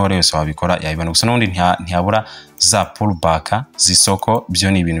irazamuka n'uwari wese wabikora yabibona. Gusa n'ubundi ntiyabura za pullback z'isoko,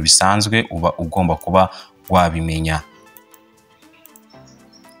 byo ni ibintu bisanzwe uba ugomba kuba wabimenya.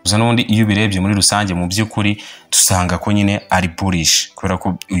 Gusa n'ubundi iyo birebye muri rusange mu by'ukuri dusanga ko nyine ari bullish kubera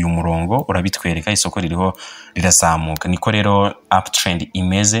ko uyu murongo urabitwereka isoko ririho rirazamuka. Niko rero uptrend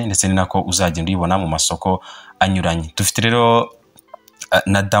imeze ndetse ni nako uzagenda uyibona mu masoko anyuranye. Dufite rero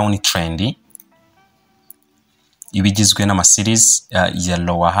na downtrend ibigizwe n'ama series ya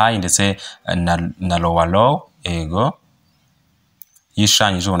lower high ndetse na lower low. Ego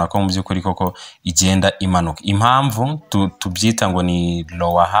yishanyije ubona ko mu by'ukuri koko igenda imanuka. Impamvu tubyita ngo ni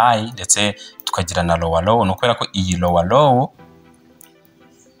lower high ndetse tukagira na lower low no kwera ko iyi lower low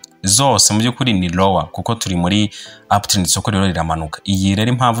zose mu by'ukuri ni lower kuko turi muri uptrend, isoko rero riramanuka. Iyi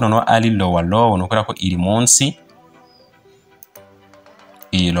rero impamvu noneho ari lower low no kwera ko iri munsi,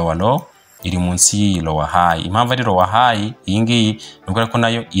 iyi lower low iri munsi y'iyi lower high. Impamvu ari lower high iyi ngiyi nubwo ko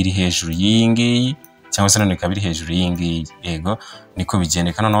nayo iri hejuru y'iyi ngiyi cyangwa se none ikaba iri hejuru y'iyi ngiyi. Yego niko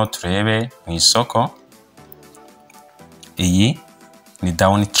bigendeka. Noneho turebe mu isoko, iyi ni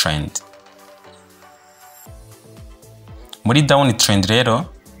downtrend. Muri downtrend rero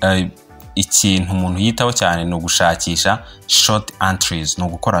ikintu umuntu yitaho cyane ni ugushakisha short entries, ni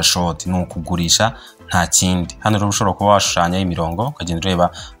ugukora short, ni ukugurisha nta kindi. Hano rero ushobora kuba washushanya imirongo ukagenda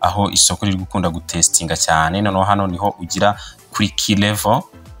ureba aho isoko riri gukunda gutestinga cyane. Noneho hano niho ugira kuri key level.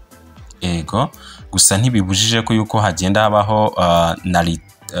 Ego gusa ntibibujije ko yuko hagenda habaho na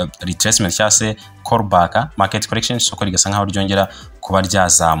retracement cyangwa se callback, market correction, isoko rigasa nkaho ryongera kuba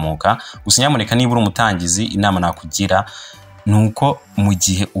ryazamuka. Gusa nyamuneka niba uri umutangizi, inama nakugira nuko mu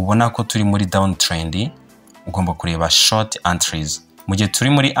gihe ubona ko turi muri downtrend ugomba kureba short entries. Mu gihe turi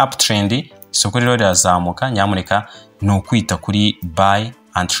muri uptrend isoko rero rirazamuka, nyamuneka no kwita kuri buy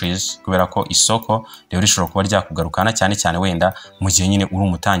entries kubera ko isoko rero rishobora kuba ryakugarukana cyane cyane wenda mu gihe nyine uri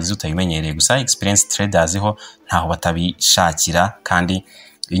umutangizi utabimenyereye. Gusa experience traders ho ntaho batabishakira kandi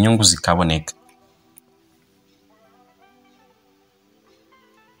inyungu zikaboneka.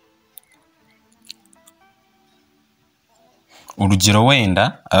 Urugero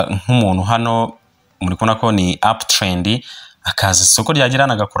wenda nk'umuntu hano muri kubona ko ni uptrend akaza isoko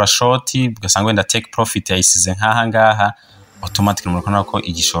ryagirana agakora short ugasanga wenda take profit yayisize nk'aha ngaha, automatically muri kubona ko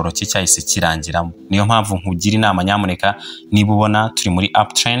igishoro cye cyahise kirangiramo. Niyo mpamvu nkugira inama nyamuneka niba ubona turi muri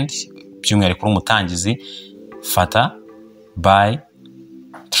uptrend by'umwihariko uri umutangizi, fata buy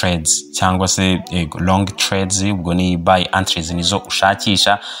trades cyangwa se long trades, ubwo ni buy entries nizo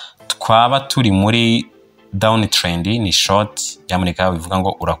ushakisha. Twaba turi muri downtrend ni short, nyamuneka bivuga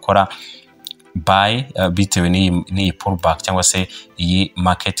ngo urakora buy bitewe n'iyi pullback cyangwa se iyi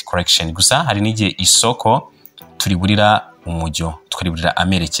market correction. Gusa hari n'igihe isoko turiburira umujyo, tukariburira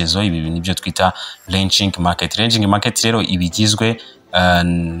amerekezo. Ibi nibyo twita ranging market. Ranging market rero ibigizwe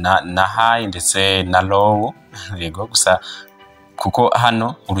na high ndetse na low. Yego gusa kuko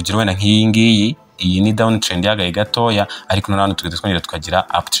hano urugero wenda nk'iyi ngiyi, iyi ni downtrend yagaye gatoya ariko nanone twongera tukagira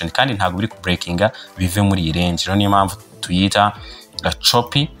uptrend kandi ntabwo biri ku breakinga bive muri iyi range. Rero niyo mpamvu tuyita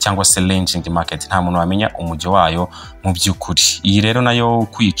choppy cyangwa se ranging market, nta muntu wamenya umujyo wayo mu by'ukuri. Iyi rero nayo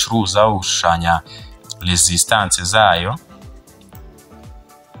kuyicuruza ushushanya resistance zayo,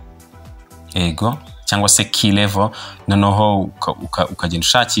 ego, cyangwa se key level, noneho ukagenda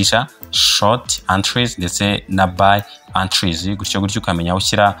ushakisha short entries ndetse na buy entries, gutyo ukamenya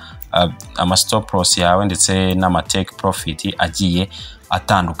ushyira ama stop loss yawe ndetse n'ama take profit agiye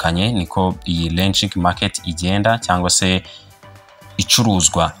atandukanye. Niko iyi ranging market igenda cyangwa se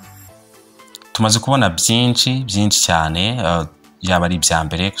icuruzwa. Tumaze kubona byinshi cyane, yaba ari ibya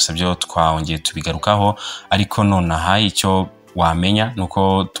mbere gusa byo twongeye tubigarukaho, ariko nonaha icyo wamenya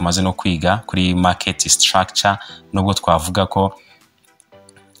nuko tumaze no kwiga kuri market structure, nubwo twavuga ko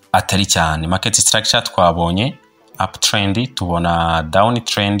atari cyane. Market structure twabonye uptrend, tubona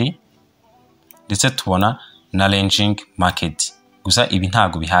downtrend ndetse tubona na ranging market. Gusa ibi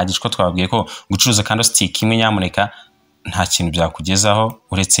ntago bihagije ko twababwiye ko gucuruza candlestick imwe nyamuneka nta kintu byakugezaho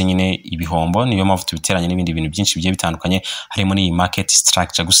uretse nyine ibihombo. Niyo mpamvu tubiteranye n'ibindi bintu byinshi bigiye bitandukanye harimo ni market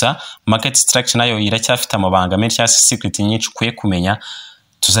structure. Gusa market structure nayo iracyafite amabanga menshi cyangwa secret nyinshi ukwiye kumenya,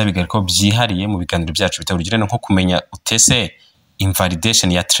 tuzabigaruka byihariye mu biganiro byacu bitabugire nko kumenya utese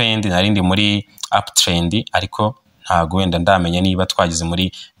invalidation ya trend narindi muri uptrend, ariko ntago wenda ndamenya niba twagize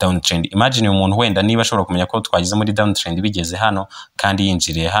muri downtrend. Imagine umuntu wenda niba ashobora kumenya ko twagize muri downtrend bigeze hano kandi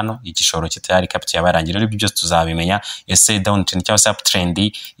yinjiriye hano, igishoro kitayari capital yabarangira. Rero byose tuzabimenya, ese downtrend cyangwa se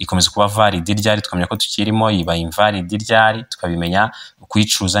uptrend ikomeza kuba valid ryari, tukamenya ko tukirimo, iba invalid ryari, tukabimenya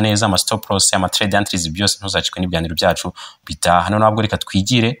kuyicuruza neza, ama stop loss, ama trade entries, byose ntuzacikwe n'ibiganiro byacu bitaha. Hano nabwo reka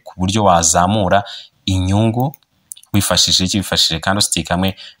twigire ku buryo wazamura inyungu wifashishije candlestick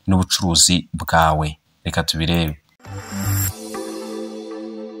hamwe n'ubucuruzi bwawe. Reka tubirebe.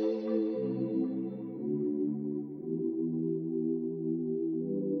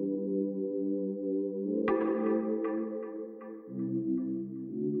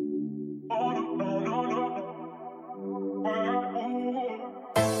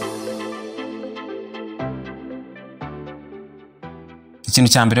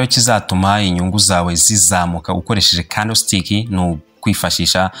 Ikintu cya mbere kizatuma inyungu zawe zizamuka ukoresheje candlestick no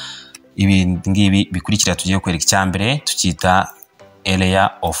kwifashisha ibi ngibi bikurikira tugiye kwereka. Icya mbere tukita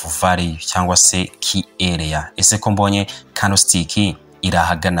area of value cyangwa se key area. Ese ko mbonye candlestick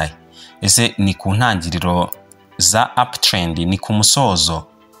irahagana, ese ni ku ntangiriro za uptrend, ni ku musozo?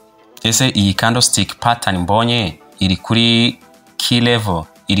 Ese iyi candlestick pattern mbonye iri kuri key level,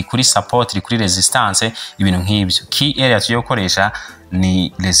 iri kuri support, iri kuri resistance? Ibintu nk'ibyo. Key area tugiye gukoresha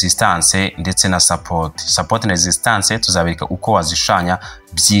ni resistance ndetse na support. Support na resistance tuzabereka uko wazishushanya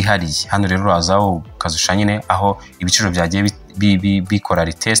byihariye. Hano rero uraza ukazishushanya nyine aho ibiciro byagiye bikora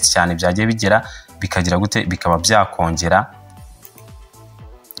retest cyane, byagiye bigera bikagira gute, bikaba byakongera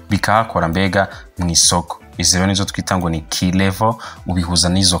bikakora mbega mu isoko. Izi rero nizo twita ngo ni key level, ubihuza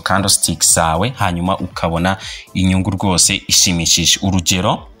n'izo candlesticks zawe hanyuma ukabona inyungu rwose ishimishije.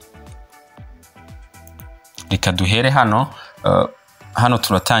 Urugero, reka duhere hano. Hano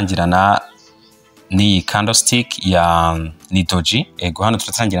turatangirana ni candlestick ya ni doji. Ego, hano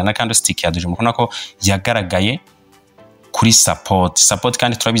turatangirana na candlestick ya doji. Mukona ko yagaragaye kuri support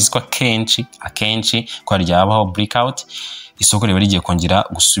kandi turabizi ko akenshi ko ryabaho breakout, isoko riba rigiye kongera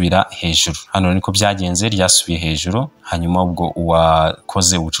gusubira hejuru. Hano niko byagenze, ryasubiye hejuru, hanyuma ubwo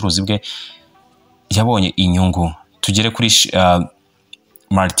uwakoze ubucuruzi bwe yabonye inyungu. Tugere kuri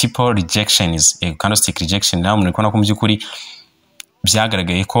multiple rejections. Candlestick rejection naho muri kubona ko mu by'ukuri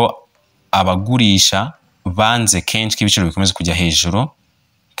byagaragaye ko abagurisha banze kenshi ko ibiciro bikomeza kujya hejuru,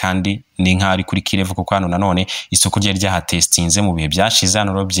 kandi ni nk'ari kuri kirevo, kuko hano nanone isoko ryari ryahatestinze mu bihe byashize.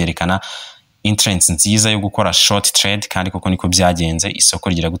 Hano rero byerekana interest nziza yo gukora short trade, kandi koko niko byagenze. Isoko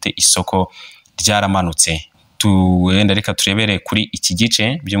rigira gute? Isoko ryaramanutse. Wenda reka turebere kuri iki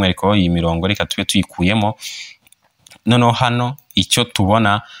gice by'umwihariko iyi mirongo, reka tube tuyikuyemo. Noneho hano icyo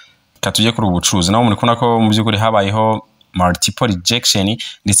tubona, reka tujye kuri ubucuruzi. Naho muri kubona ko mu by'ukuri habayeho multiple rejection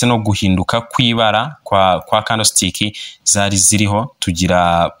ndetse no guhinduka kwibara kwa candlestick zari ziriho.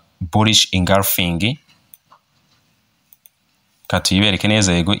 Tugira bullish engulfing, katuyibereke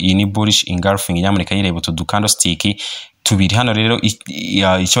neza. Yego, iyi ni bullish engulfing, nyamuneka yirebe utu candlestick tubiri. Hano rero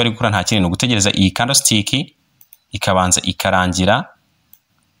icyo bari gukora nta kintu, gutegereza iyi candlestick ikabanza ikarangira.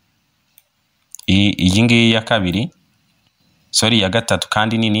 Iyi ngiyi ya kabiri, ya gatatu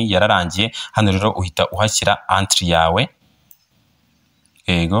kandi nini yararangiye. Hano rero uhita uhashyira entry yawe.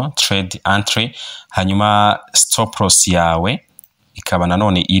 Ego, trade entry, hanyuma stop loss yawe ikaba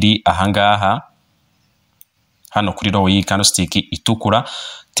nanone iri ahangaha hano kuri row iyi candlestick itukura.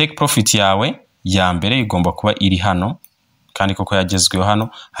 Take profit yawe ya mbere igomba kuba iri hano, kandi koko yagezweho hano.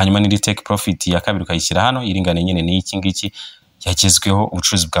 Hanyuma n'indi take profit ya kabiri ukayishyira hano, iringane nyine ni iki ngiki yagezweho,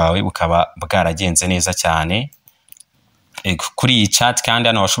 ubucuruzi bwawe bukaba bwaragenze neza cyane. Kuri iyi chart kandi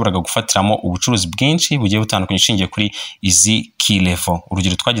hano washoboraga gufatiramo ubucuruzi bwinshi bugiye butandukanye ishingiye kuri izi key level.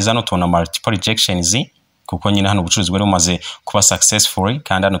 Urugero twagize hano tubona multiple rejections, kuko nyine hano ubucuruzi bwari bumaze kuba successful,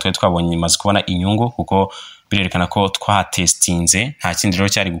 kandi hano twabonye imaze kubona inyungu kuko birerekana ko twatestinze. Nta kindi rero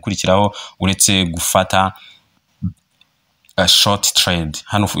cyari gukurikiraho uretse gufata short trade.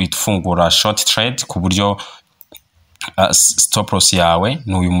 Hano itufungura short trade ku buryo stop loss yawe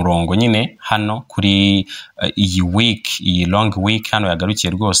ni uyu murongo nyine hano kuri iyi week, iyi long week hano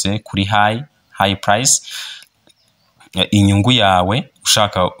yagarukiye rwose kuri high price. Inyungu yawe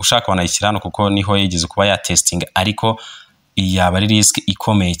ushaka wanayishyira hano kuko niho yigeze kuba ya testing, ariko yaba ari risk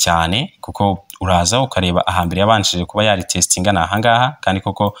ikomeye cyane kuko uraza ukareba ahambere yabanshije kuba yari testing na ahangaha, kandi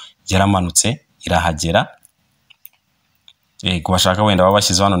koko yaramanutse irahagera. Kubashaka wenda baba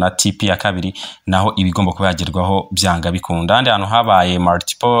bashyize hano na TP ya kabiri, naho ibigomba kuba yagerwaho byanga bikunda. Andi hano habaye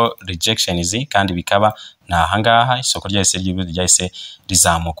multiple rejections kandi bikaba na ahangaha isoko ryahise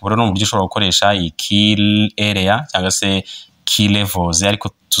rizamuka. Bero no mu buryo ushobora gukoresha iyi key area cyangwa se key levels, ariko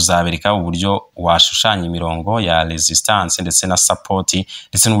tuzabereka uburyo washushanya imirongo ya resistance ndetse na support,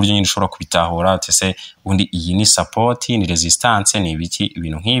 ndetse n'uburyo nyine ushobora kubitahura tese ubundi iyi ni support, ni resistance, ni ibiki,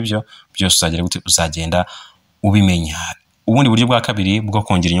 ibintu nk'ibyo byose uzagenda ubimenya. Ubundi buryo bwa kabiri bwo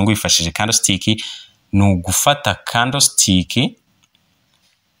kongera inyungu bifashije candlestick ni ugufata candlestick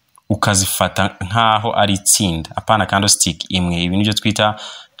ukazifata nkaho ari itsinda, apana candlestick imwe. Ibi nibyo twita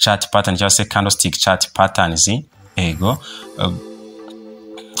chart pattern cyangwa se candlestick chart patterns.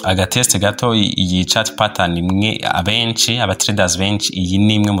 Agateste gato, iyi chart pattern imwe abenshi abatraders benshi iyi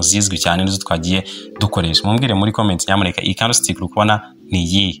ni imwe mu zizwi cyane nizo twagiye dukoresha. Mumbwire muri comment nyamuneka iyi candlestick ukubona ni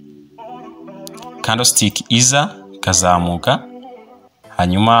iyi candlestick iza kazamuka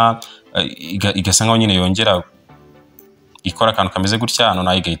hanyuma igasa nkaho nyine yongera ikora akantu kameze gutya, hano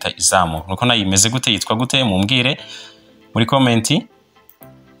nayo igahita izamuka. Nuko nayo imeze gute, yitwa gute? Mumbwire muri comment.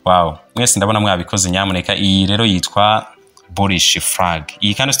 Wow, mwese ndabona mwabikoze nyamuneka. Iyi rero yitwa bullish flag.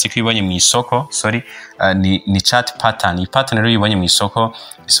 Iyi candlestick uyibonye mu isoko, ni chart pattern. Iyi pattern rero uyibonye mu isoko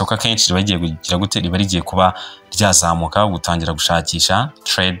akenshi riba rigiye kugira gute, riba rigiye kuba ryazamuka, gutangira gushakisha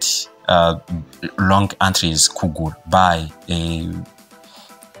trade long entries, kugura buy.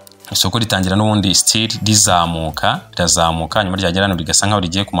 Isoko ritangira n'ubundi still rirazamuka nyuma ryagera hano rigasa nkaho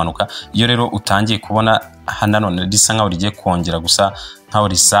rigiye kumanuka. Iyo rero utangiye kubona hano none risa nkaho rigiye kongera gusa nkaho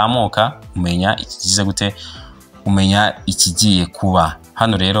rizamuka, umenya ikigize gute, umenya ikigiye kuba.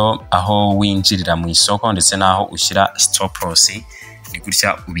 Hano rero aho winjirira mu isoko ndetse naho ushyira stop loss ni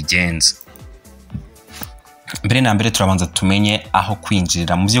gutya ubigenza. Mbere na mbere turabanza tumenye aho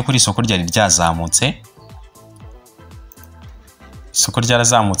kwinjirira. Mu by'ukuri isoko ryari ryazamutse, isoko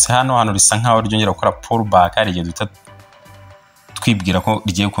ryarazamutse hano risa nkaho ryongera gukora pullback, hari igihe duta twibwira ko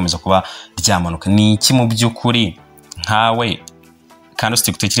rigiye gukomeza kuba ryamanuka. Ni iki mu by'ukuri nkawe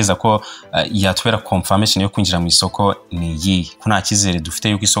candlestick utekereza ko yatubera confirmation yo kwinjira mu isoko? Ni iyi ko nta kizere dufite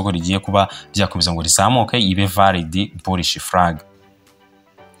yuko isoko rigiye kuba ryakomeza ngo rizamuke ibe valid bullish flag.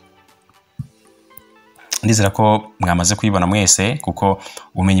 Ndizera ko mwamaze kuyibona mwese kuko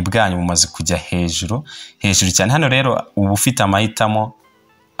ubumenyi bwanyu bumaze kujya hejuru cyane. Hano rero ubu ufite amahitamo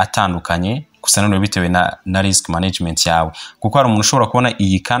atandukanye, gusa none bitewe na risk management yawe, kuko hari umuntu ushobora kubona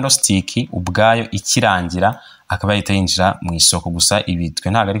iyi candlestick ubwayo ikirangira akaba yahita yinjira mu isoko. Gusa ibi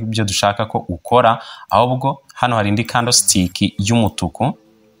twe ntabwo ari byo dushaka ko ukora, ahubwo hano hari indi candlestick y'umutuku.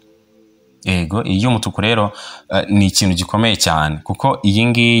 Yego, iyi y'umutuku rero ni ikintu gikomeye cyane, kuko iyi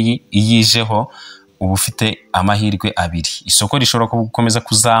ngiyi iyijeho ubu ufite amahirwe abiri. Isoko rishobora gukomeza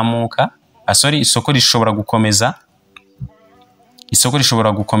kuzamuka, isoko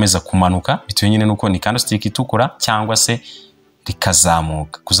rishobora gukomeza kumanuka bitewe nyine nuko ni candlestick itukura, cyangwa se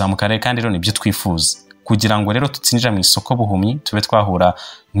rikazamuka. Kuzamuka rero kandi rero nibyo twifuza, kugira ngo rero tutsindira mu isoko buhumyi, tube twahura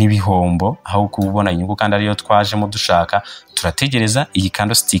n'ibihombo aho kubona inyungu kandi ariyo twajemo dushaka. Turategereza iyi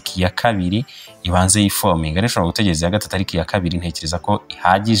candlestick ya kabiri ibanze yiforminga, nishobora gutegereza ya gatatu, ariko iya kabiri ntekereza ko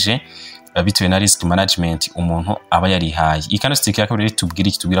ihagije bitewe na risk management umuntu aba yarihaye. Iyi candlestick ya kabiri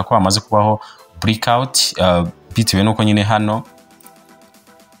tubwira ko hamaze kubaho breakout, bitewe nuko nyine hano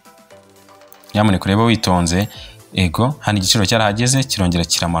nyamuneka urebe witonze. Ego, hano igiciro cyarahageze kirongera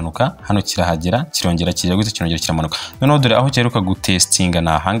kiramanuka, hano kirahagera kirongera kijya gute, kirongera kiramanuka. Noneho dore aho cyeruka gutestinga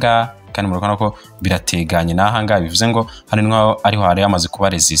na ahangaha, kandi murabona ko birateganye na ahangaha, bivuze ngo hano niho ariho hari yamaze kuba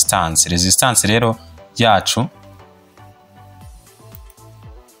resistance rero yacu.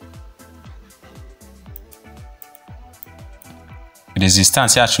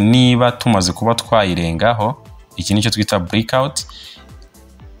 Resistance yacu niba tumaze kuba twayirengaho, iki nicyo twita breakout.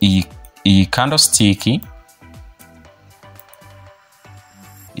 Iyi candlestick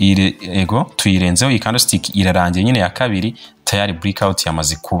ego tuyirenzeho iyi candlestick irarangiye nyine ya kabiri tayari breakout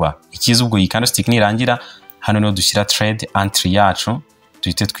yamaze kuba. Ikiza ubwo iyi candlestick nirangira hano niho dushyira trade entry yacu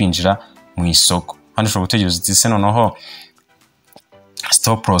duhite twinjira mu isoko. Hano ushobora gutegereza uti se noneho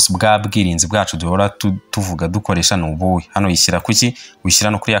stop loss bwa bwirinzi bwacu duhora tuvuga dukoresha n'ubuhe. Hano yishyira kuki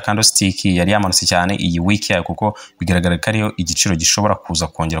wishyira no kuri ya candlestick yari yamanutse cyane iyi week yayo kuko bigaragara ko ariyo igiciro gishobora kuza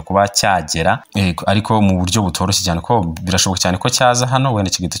kongera kuba cyagera, ariko mu buryo butoroshye cyane ko birashoboka cyane ko cyaza hano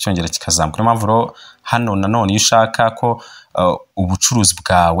wenda kigita cyongera kikazamuka. Niyo mpamvu hano nanone iyo ushaka ko ubucuruzi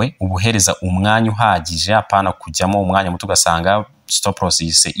bwawe ubuhereza umwanya uhagije apana kujyamo umwanya muto ugasanga stop loss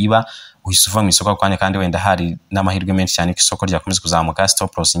yise iba uhise uva mu isoko kwanya kandi wenda hari n'amahirwe menshi cyane ko isoko ryakomeza kuzamuka.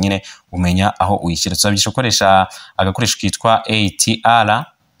 Stop loss nyine umenya aho uyishyira. Tuzabyisha ukoresha agakoresho kitwa ATR,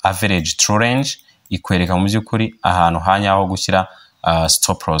 average true range, ikwereka mu by'ukuri ahantu hanyaho gushyira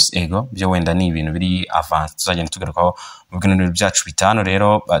stop loss. Ego byo wenda ni ibintu biri advanced tuzagenda tugarukaho mu bintu byacu bitano.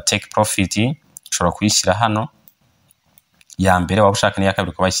 Rero take profit ushobora kuyishyira hano ya mbere, waba ushaka n'iya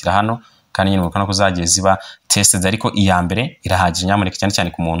kabiri ukabashyira hano kandi nyine ukabona ko zagiye ziba tested, ariko iya mbere irahagije nyamuneka cyane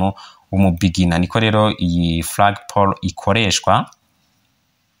cyane ku muntu w'umubigina. Niko rero iyi flag pole ikoreshwa.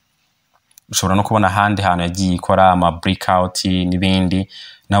 Ushobora no kubona ahandi hantu yagiye ikora ama breakout n'ibindi,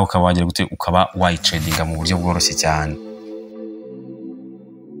 nawe ukaba wagira gute ukaba wayitradinga mu buryo bworoshye cyane.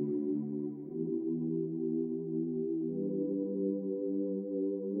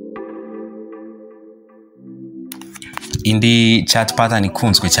 Indi chart pattern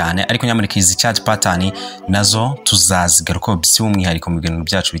ikunzwe cyane, ariko nyamuneka izi chart pattern nazo tuzazigaruka by'umwihariko mu bintu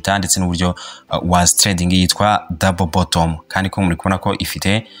byacu bitanditse n'uburyo was trading yitwa double bottom, kandi ko muri kubona ko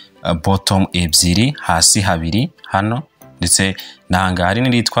ifite bottom ebyiri hasi habiri hano ndetse nanga hari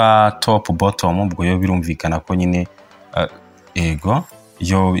n'itwa top bottom. Ubwo yo birumvikana ko nyine ego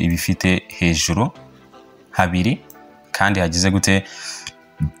yo ibifite hejuru habiri kandi hagize gute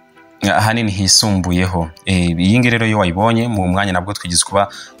hanini hisumbuyeho. Iyi ngi rero yo wayibonye mu mwanya nabwo twigize kuba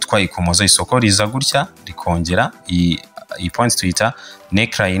twayikomoza isoko riza gutya rikongera iyi point tuyita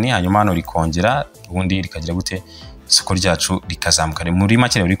neckline, hanyuma hano rikongera ubundi rikagira gute isoko ryacu rikazamuka. Muri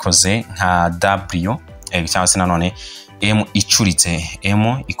make rero rikoze nka W cyangwa se nanone M icuritse.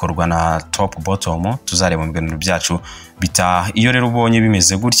 M ikorwa na top bottom, tuzareba mu bintu byacu bita. Iyo rero ubonye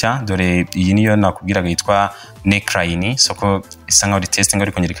bimeze gutya, dore iyi niyo nakubwiraga yitwa neckline, soko isa nkaho retesting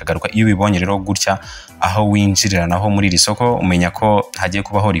ariko nyiri kagaruka. Iyo ubibonye rero gutya aho winjirira naho muri iri soko umenya ko hagiye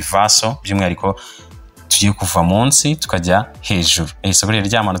kubaho reversal, by'umwihariko tugiye kuva munsi tukajya hejuru. Isoko rero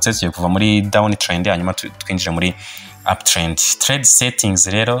ryamanutse tugiye kuva muri down trend hanyuma twinjira muri up trend. Trade settings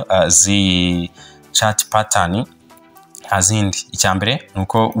rero zi chart pattern hazindi. Icyambere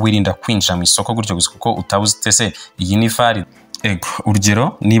nuko wirinda kwinjira mu isoko gutyo gusa kuko utabuze tese iyi ni valid. Ego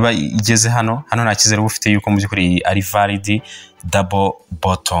urugero niba igeze hano nta kizere ufite yuko mu by'ukuri ari valid double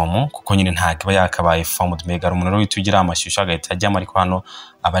bottom, kuko nyine ntago yakabaye formed mega rumunero witugira amashyushyu agahita ajyamo, ariko hano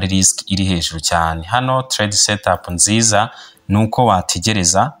aba ari risk iri hejuru cyane. Hano trade setup nziza nuko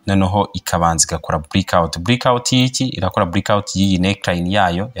wategereza noneho ikabanza igakora breakout. Breakout y'iki irakora breakout y'iyi neckline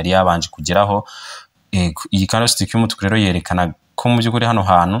yayo yari yabanje kugeraho. Iyi candlestick y'umutuku rero yerekana ko mu by'ukuri hano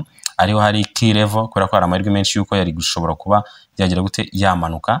hantu ariho hari key level, kubera ko hari amahirwe menshi yuko yari gushobora kuba yagira gute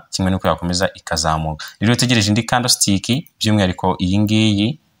yamanuka kimwe nuko yakomeza ikazamuka. Rero tegereje indi candlestick by'umwihariko iyi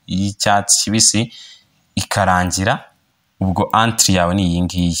ngiyi y'icyatsi kibisi ikarangira, ubwo entry yawe ni iyi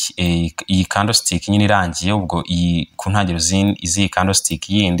ngiyi. Iyi candlestick nyine irangiye, ubwo iyi ku ntangiriro izi candlestick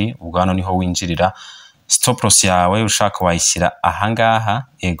yindi, ubwo hano niho winjirira. Stop loss yawe ushaka wayishyira ahangaha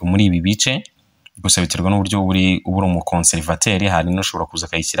muri ibi bice, gusa biterwa n'uburyo uburi umukonservateri. Hari n'ushobora kuza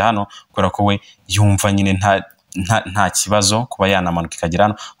akayishyira hano kubera ko we yumva nyine nta kibazo kuba yanamanuka ikagera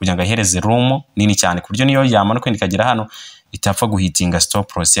hano kugira ngo ahereze room nini cyane, ku buryo niyo yamanuka ikagera hano itapfa guhitinga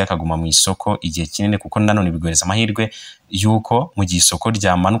stop loss yakaguma mu isoko igihe kinini, kuko nanone biguhereza amahirwe yuko mu gihe isoko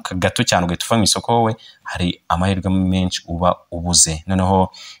ryamanuka gato cyane ugahita uva mu isoko wowe hari amahirwe menshi uba ubuze.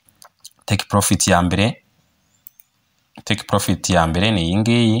 Noneho take profit ya mbere ni iyi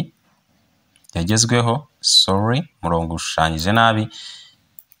ngiyi yagezweho. Sorry, murongo ushushanyije nabi.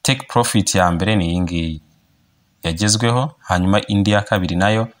 Take profit ya mbere ni iyi ngiyi yagezweho, hanyuma indi ya kabiri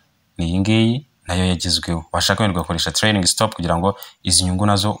nayo ni iyi ngiyi nayo yagezweho. Washaka wenda ugakoresha trailing stop kugira ngo izi nyungu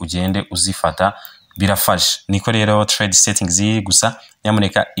nazo ugende uzifata, birafasha. Niko rero trade settings gusa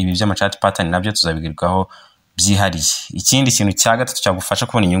nyamuneka ibi by'amachart pattern nabyo tuzabigarukaho byihariye. Ikindi kintu cya gatatu cyagufasha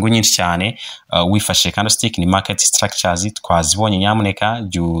kubona inyungu nyinshi cyane wifashe candlestick ni market structures. Twazibonye nyamuneka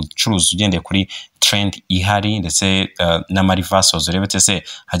jya ucuruza ugendeye kuri trend ihari ndetse n'ama reversals. Urebe se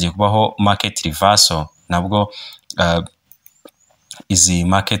hagiye kubaho market reversal, nabwo izi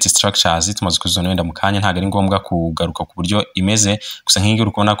market structures tumaze kuzona wenda mu kanya ntago ari ngombwa kugaruka ku buryo imeze gusa nk'ingi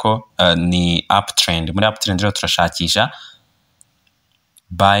urukona ko ni uptrend. Muri uptrend rero turashakisha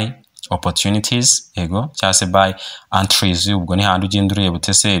buy opportunities cyangwa se buy entries. Ubwo ni handi ugenda ureba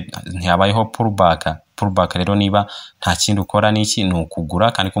utese ntiyabayeho pullback rero niba nta kindi ukora n'iki ni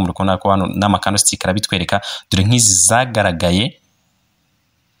ukugura, kandi ko murikona ko hano n'ama candlestick arabitwereka dore nk'izi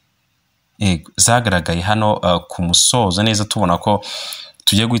zagaragaye hano ku musozo neza tubona ko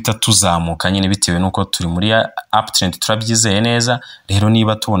tugiye guhita tuzamuka nyine bitewe nuko turi muri uptrend turabyizeye neza. Rero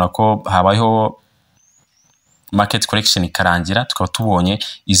niba tubona ko habayeho market correction ikarangira tukaba tubonye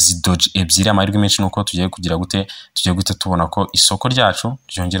izi doge ebyiri amahirwe menshi nuko tugiye kugira gute tugiye guhita tubona ko isoko ryacu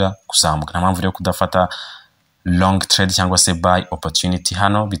ryongera kuzamuka. Nta mpamvu rero kudafata long trade cyangwa se buy opportunity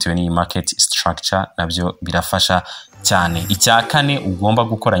hano bitewe n'iyi market structure, nabyo birafasha cyane. Icya kane ugomba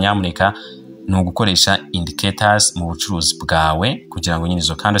gukora nyamuneka ni ugukoresha indicators mu bucuruzi bwawe kugira ngo nyine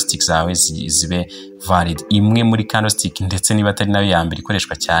izo candlesticks zawe zibe valid. Imwe muri candlestick ndetse niba atari nayo ya mbere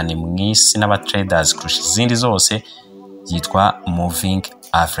ikoreshwa cyane mu isi n'aba traders kurusha izindi zose yitwa moving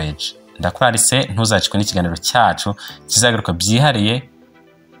average. Ndakuraritse ntuzacikwe n'ikiganiro cyacu kizagaruka byihariye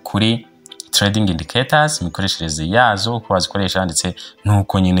kuri trading indicators, imikoreshereze yazo, uko wazikoresha ndetse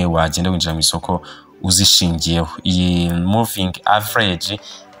nuko nyine wagenda winjira mu isoko uzishingiyeho. Iyi moving average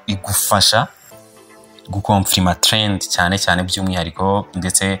igufasha gukonfirma trend cyane by'umwihariko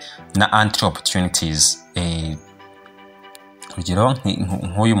ndetse na entry opportunities. Urugero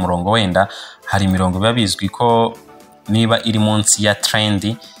nk'uyu murongo wenda hari imirongo biba bizwi ko niba iri munsi ya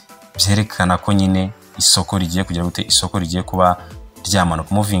trend byerekana ko nyine isoko rigiye kugira gute isoko rigiye kuba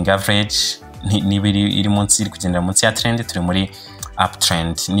ryamanuka. Moving average niba iri munsi, iri kugendera munsi ya trend, turi muri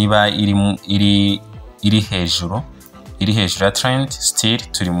uptrend. Niba iri hejuru ya trend still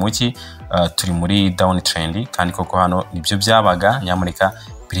turi muki turi muri down trend, kandi koko hano nibyo byabaga. Nyamuneka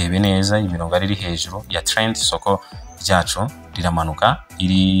birebe neza, imirongo ari hejuru ya trend, isoko ryacu riramanuka,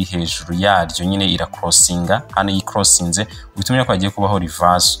 iri hejuru yaryo nyine iracrossinga. Hano iyi crossinze bitumye ko agiye kubaho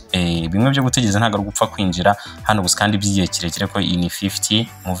reverse. Bimwe byo gutegereza ntago ari gupfa kwinjira hano gusa, kandi byigiye kirekire ko iyi ni 50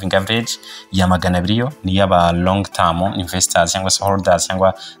 moving average ya 200 yo ni yaba long term investors cyangwa se holders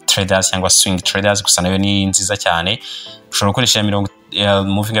cyangwa traders cyangwa swing traders, gusa nayo ni nziza cyane. Ushobora gukoresha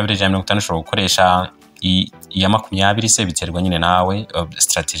moving average ya 50, ushobora gukoresha iya 20 se biterwa nyine nawe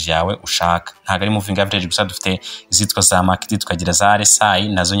strategy yawe ushaka. Ntago ari moving average gusa, dufite izitwa za market, tukagira za RSI,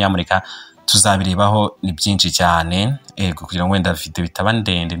 nazo nyamurika tuzabirebaho ni byinshi cyane kugira ngo wenda video bitaba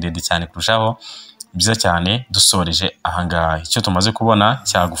ndende cyane kurushaho. Byiza cyane dusoreje ahangaha. Icyo tumaze kubona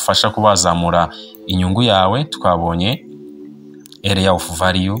cyagufasha kubazamura inyungu yawe, twabonye area of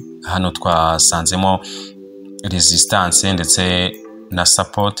value, hano twasanzemo resistance ndetse na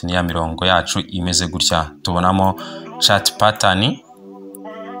support, ni ya mirongo yacu imeze gutya. Tubonamo chart pattern,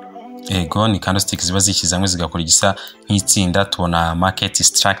 ni candlesticks ziba zikizamwe zigakora igisa nk'itsinda. Tubona market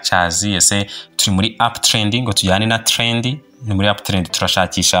structures, ese turi muri uptrend ngo tujyane na trend. Ni muri uptrend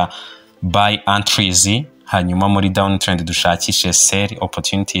turashakisha buy entries, hanyuma muri down trend dushakishe sell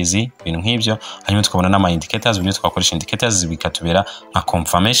opportunities, ibintu nk'ibyo. Hanyuma tukabona n'ama indicators, uburyo twakoresha indicators bikatubera nka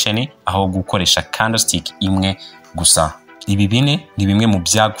confirmation aho gukoresha candlestick imwe gusa. Ibi bine ni bimwe mu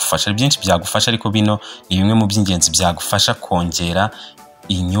byagufasha, byinshi byagufasha, ariko bino ni bimwe mu by'ingenzi byagufasha kongera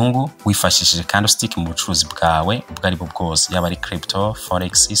inyungu wifashishije candlestick mu bucuruzi bwawe ubwo ari bwo bwose, yaba ari crypto,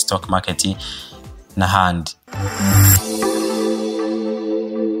 forex, stock market n'ahandi.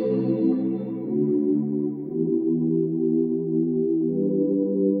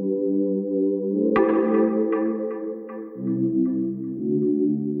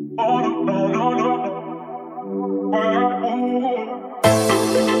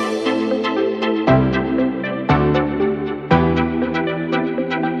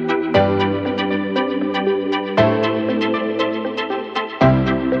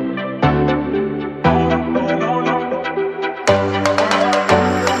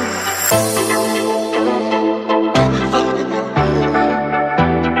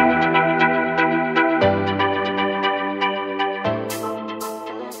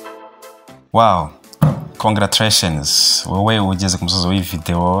 Wow, congratulations, wowe ugeze ku musozo w'iyi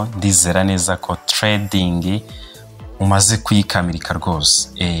video. Ndizera neza ko trading umaze kuyikamirika rwose.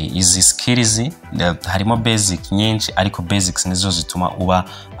 Izi skills harimo basic nyinshi, ariko basics nizo zituma uba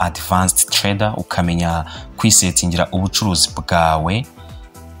advanced trader, ukamenya kwisetingira ubucuruzi bwawe,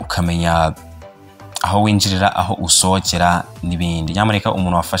 ukamenya aho winjirira, aho usohokera n'ibindi. Nyamuneka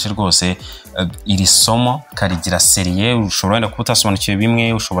umuntu wafashe rwose iri somo karigira seriye, ushobora wenda kuba utasobanukiwe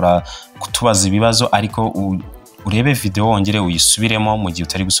bimwe, ushobora kutubaza ibibazo, ariko urebe video wongere uyisubiremo mu gihe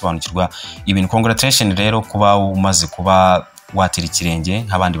utari gusobanukirwa ibintu. Congratulations rero kuba umaze kuba watera ikirenge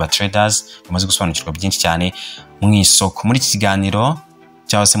nk'abandi ba traders bamaze gusobanukirwa byinshi cyane mu isoko. Muri iki kiganiro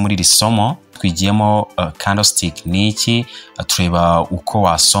cyangwa se muri iri somo twigiyemo candlestick niki, tureba uko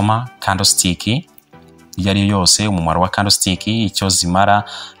wasoma candlestick iyo ari yose, umumaro wa candlestick, icyo zimara,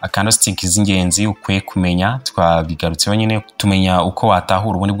 candlestick z'ingenzi ukwiye kumenya. Twabigarutseho nyine tumenya uko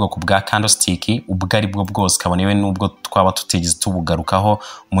watahura ubundi bwoko bwa candlestick ubwo ari bwo bwose kabonewe n'ubwo twaba tutegeze tubugarukaho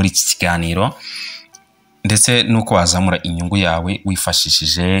muri iki kiganiro, ndetse nuko wazamura inyungu yawe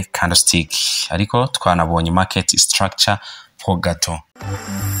wifashishije candlestick. Ariko twanabonye market structure ho gato.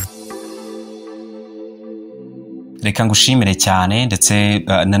 Reka ngushimire cyane ndetse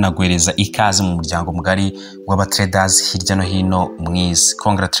nanagwereza ikaze mu muryango mugari w'aba traders hirya no hino mwizi.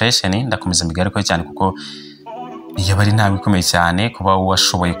 Congratulations, ndakomeza mbigarukaho cyane kuko yaba ari ntabwo ikomeye cyane kuba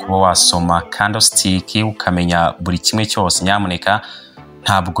washoboye kuba wasoma candlestick ukamenya buri kimwe cyose. Nyamuneka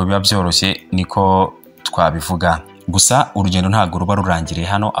ntabwo biba byoroshye niko twabivuga, gusa urugendo ntabwo ruba rurangiriye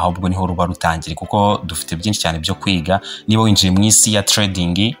hano, ahubwo niho ruba rutangiriye kuko dufite byinshi cyane byo kwiga. Niba winjiye mu isi ya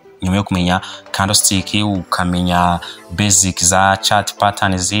trading nyuma yo kumenya candlestick ukamenya basic za chart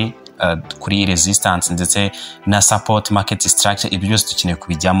patterns, kuri resistance ndetse na support, market structure, ibyo byose dukeneye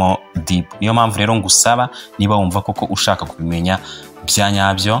kubijyamo deep. Niyo mpamvu rero ngusaba niba wumva koko ushaka kubimenya bya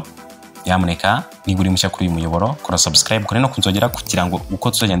nyabyo, nyamuneka niba uri mushya kuri uyu muyoboro kora subscribe, kuri no kunzogera kugira ngo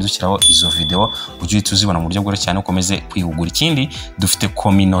uko tuzagenda dushyiraho izo video ujye tuzibona mu buryo bworoshye cyane, ukomeze kwihugura. Ikindi dufite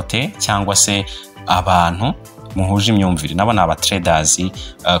community cyangwa se abantu muhuje imyumvire, nabo aba traders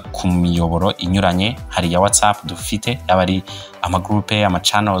ku miyoboro inyuranye. Hari ya WhatsApp dufite, yaba ari amagroupe,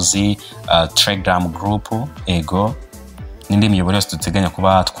 amachannels, Telegram group, ego n'indi miyoboro yose duteganya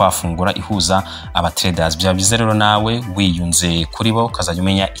kuba twafungura ihuza aba traders. Byaba byiza rero nawe wiyunze kuri bo ukazajya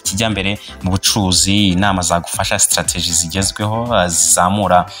umenya ikijya mbere mu bucuruzi, inama zagufasha, strategies zigezweho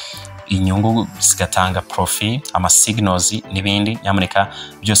zizamura inyungu zigatanga profit, ama signals n'ibindi. Nyamuneka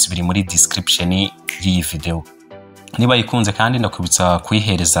byose biri muri description y'iyi video. Niba yikunze kandi ndakwibutsa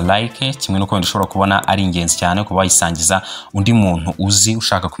kuyihereza like, kimwe nuko ndashobora kubona ari ingenzi cyane kuba wayisangiza undi muntu uzi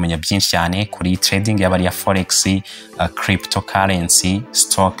ushaka kumenya byinshi cyane kuri trading, yaba ari ya Forex, cryptocurrency,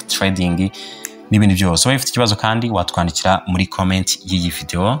 stock trading n'ibindi byose. Waba ufite ikibazo kandi watwandikira muri comment y'iyi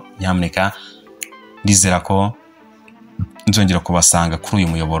video. Nyamuneka ndizera ko nzongera kubasanga kuri uyu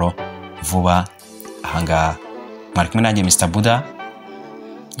muyoboro vuba ahangaha. Mwari kumwe nanjye Mr. Buddha,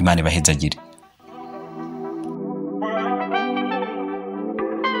 Imana ibahezagire.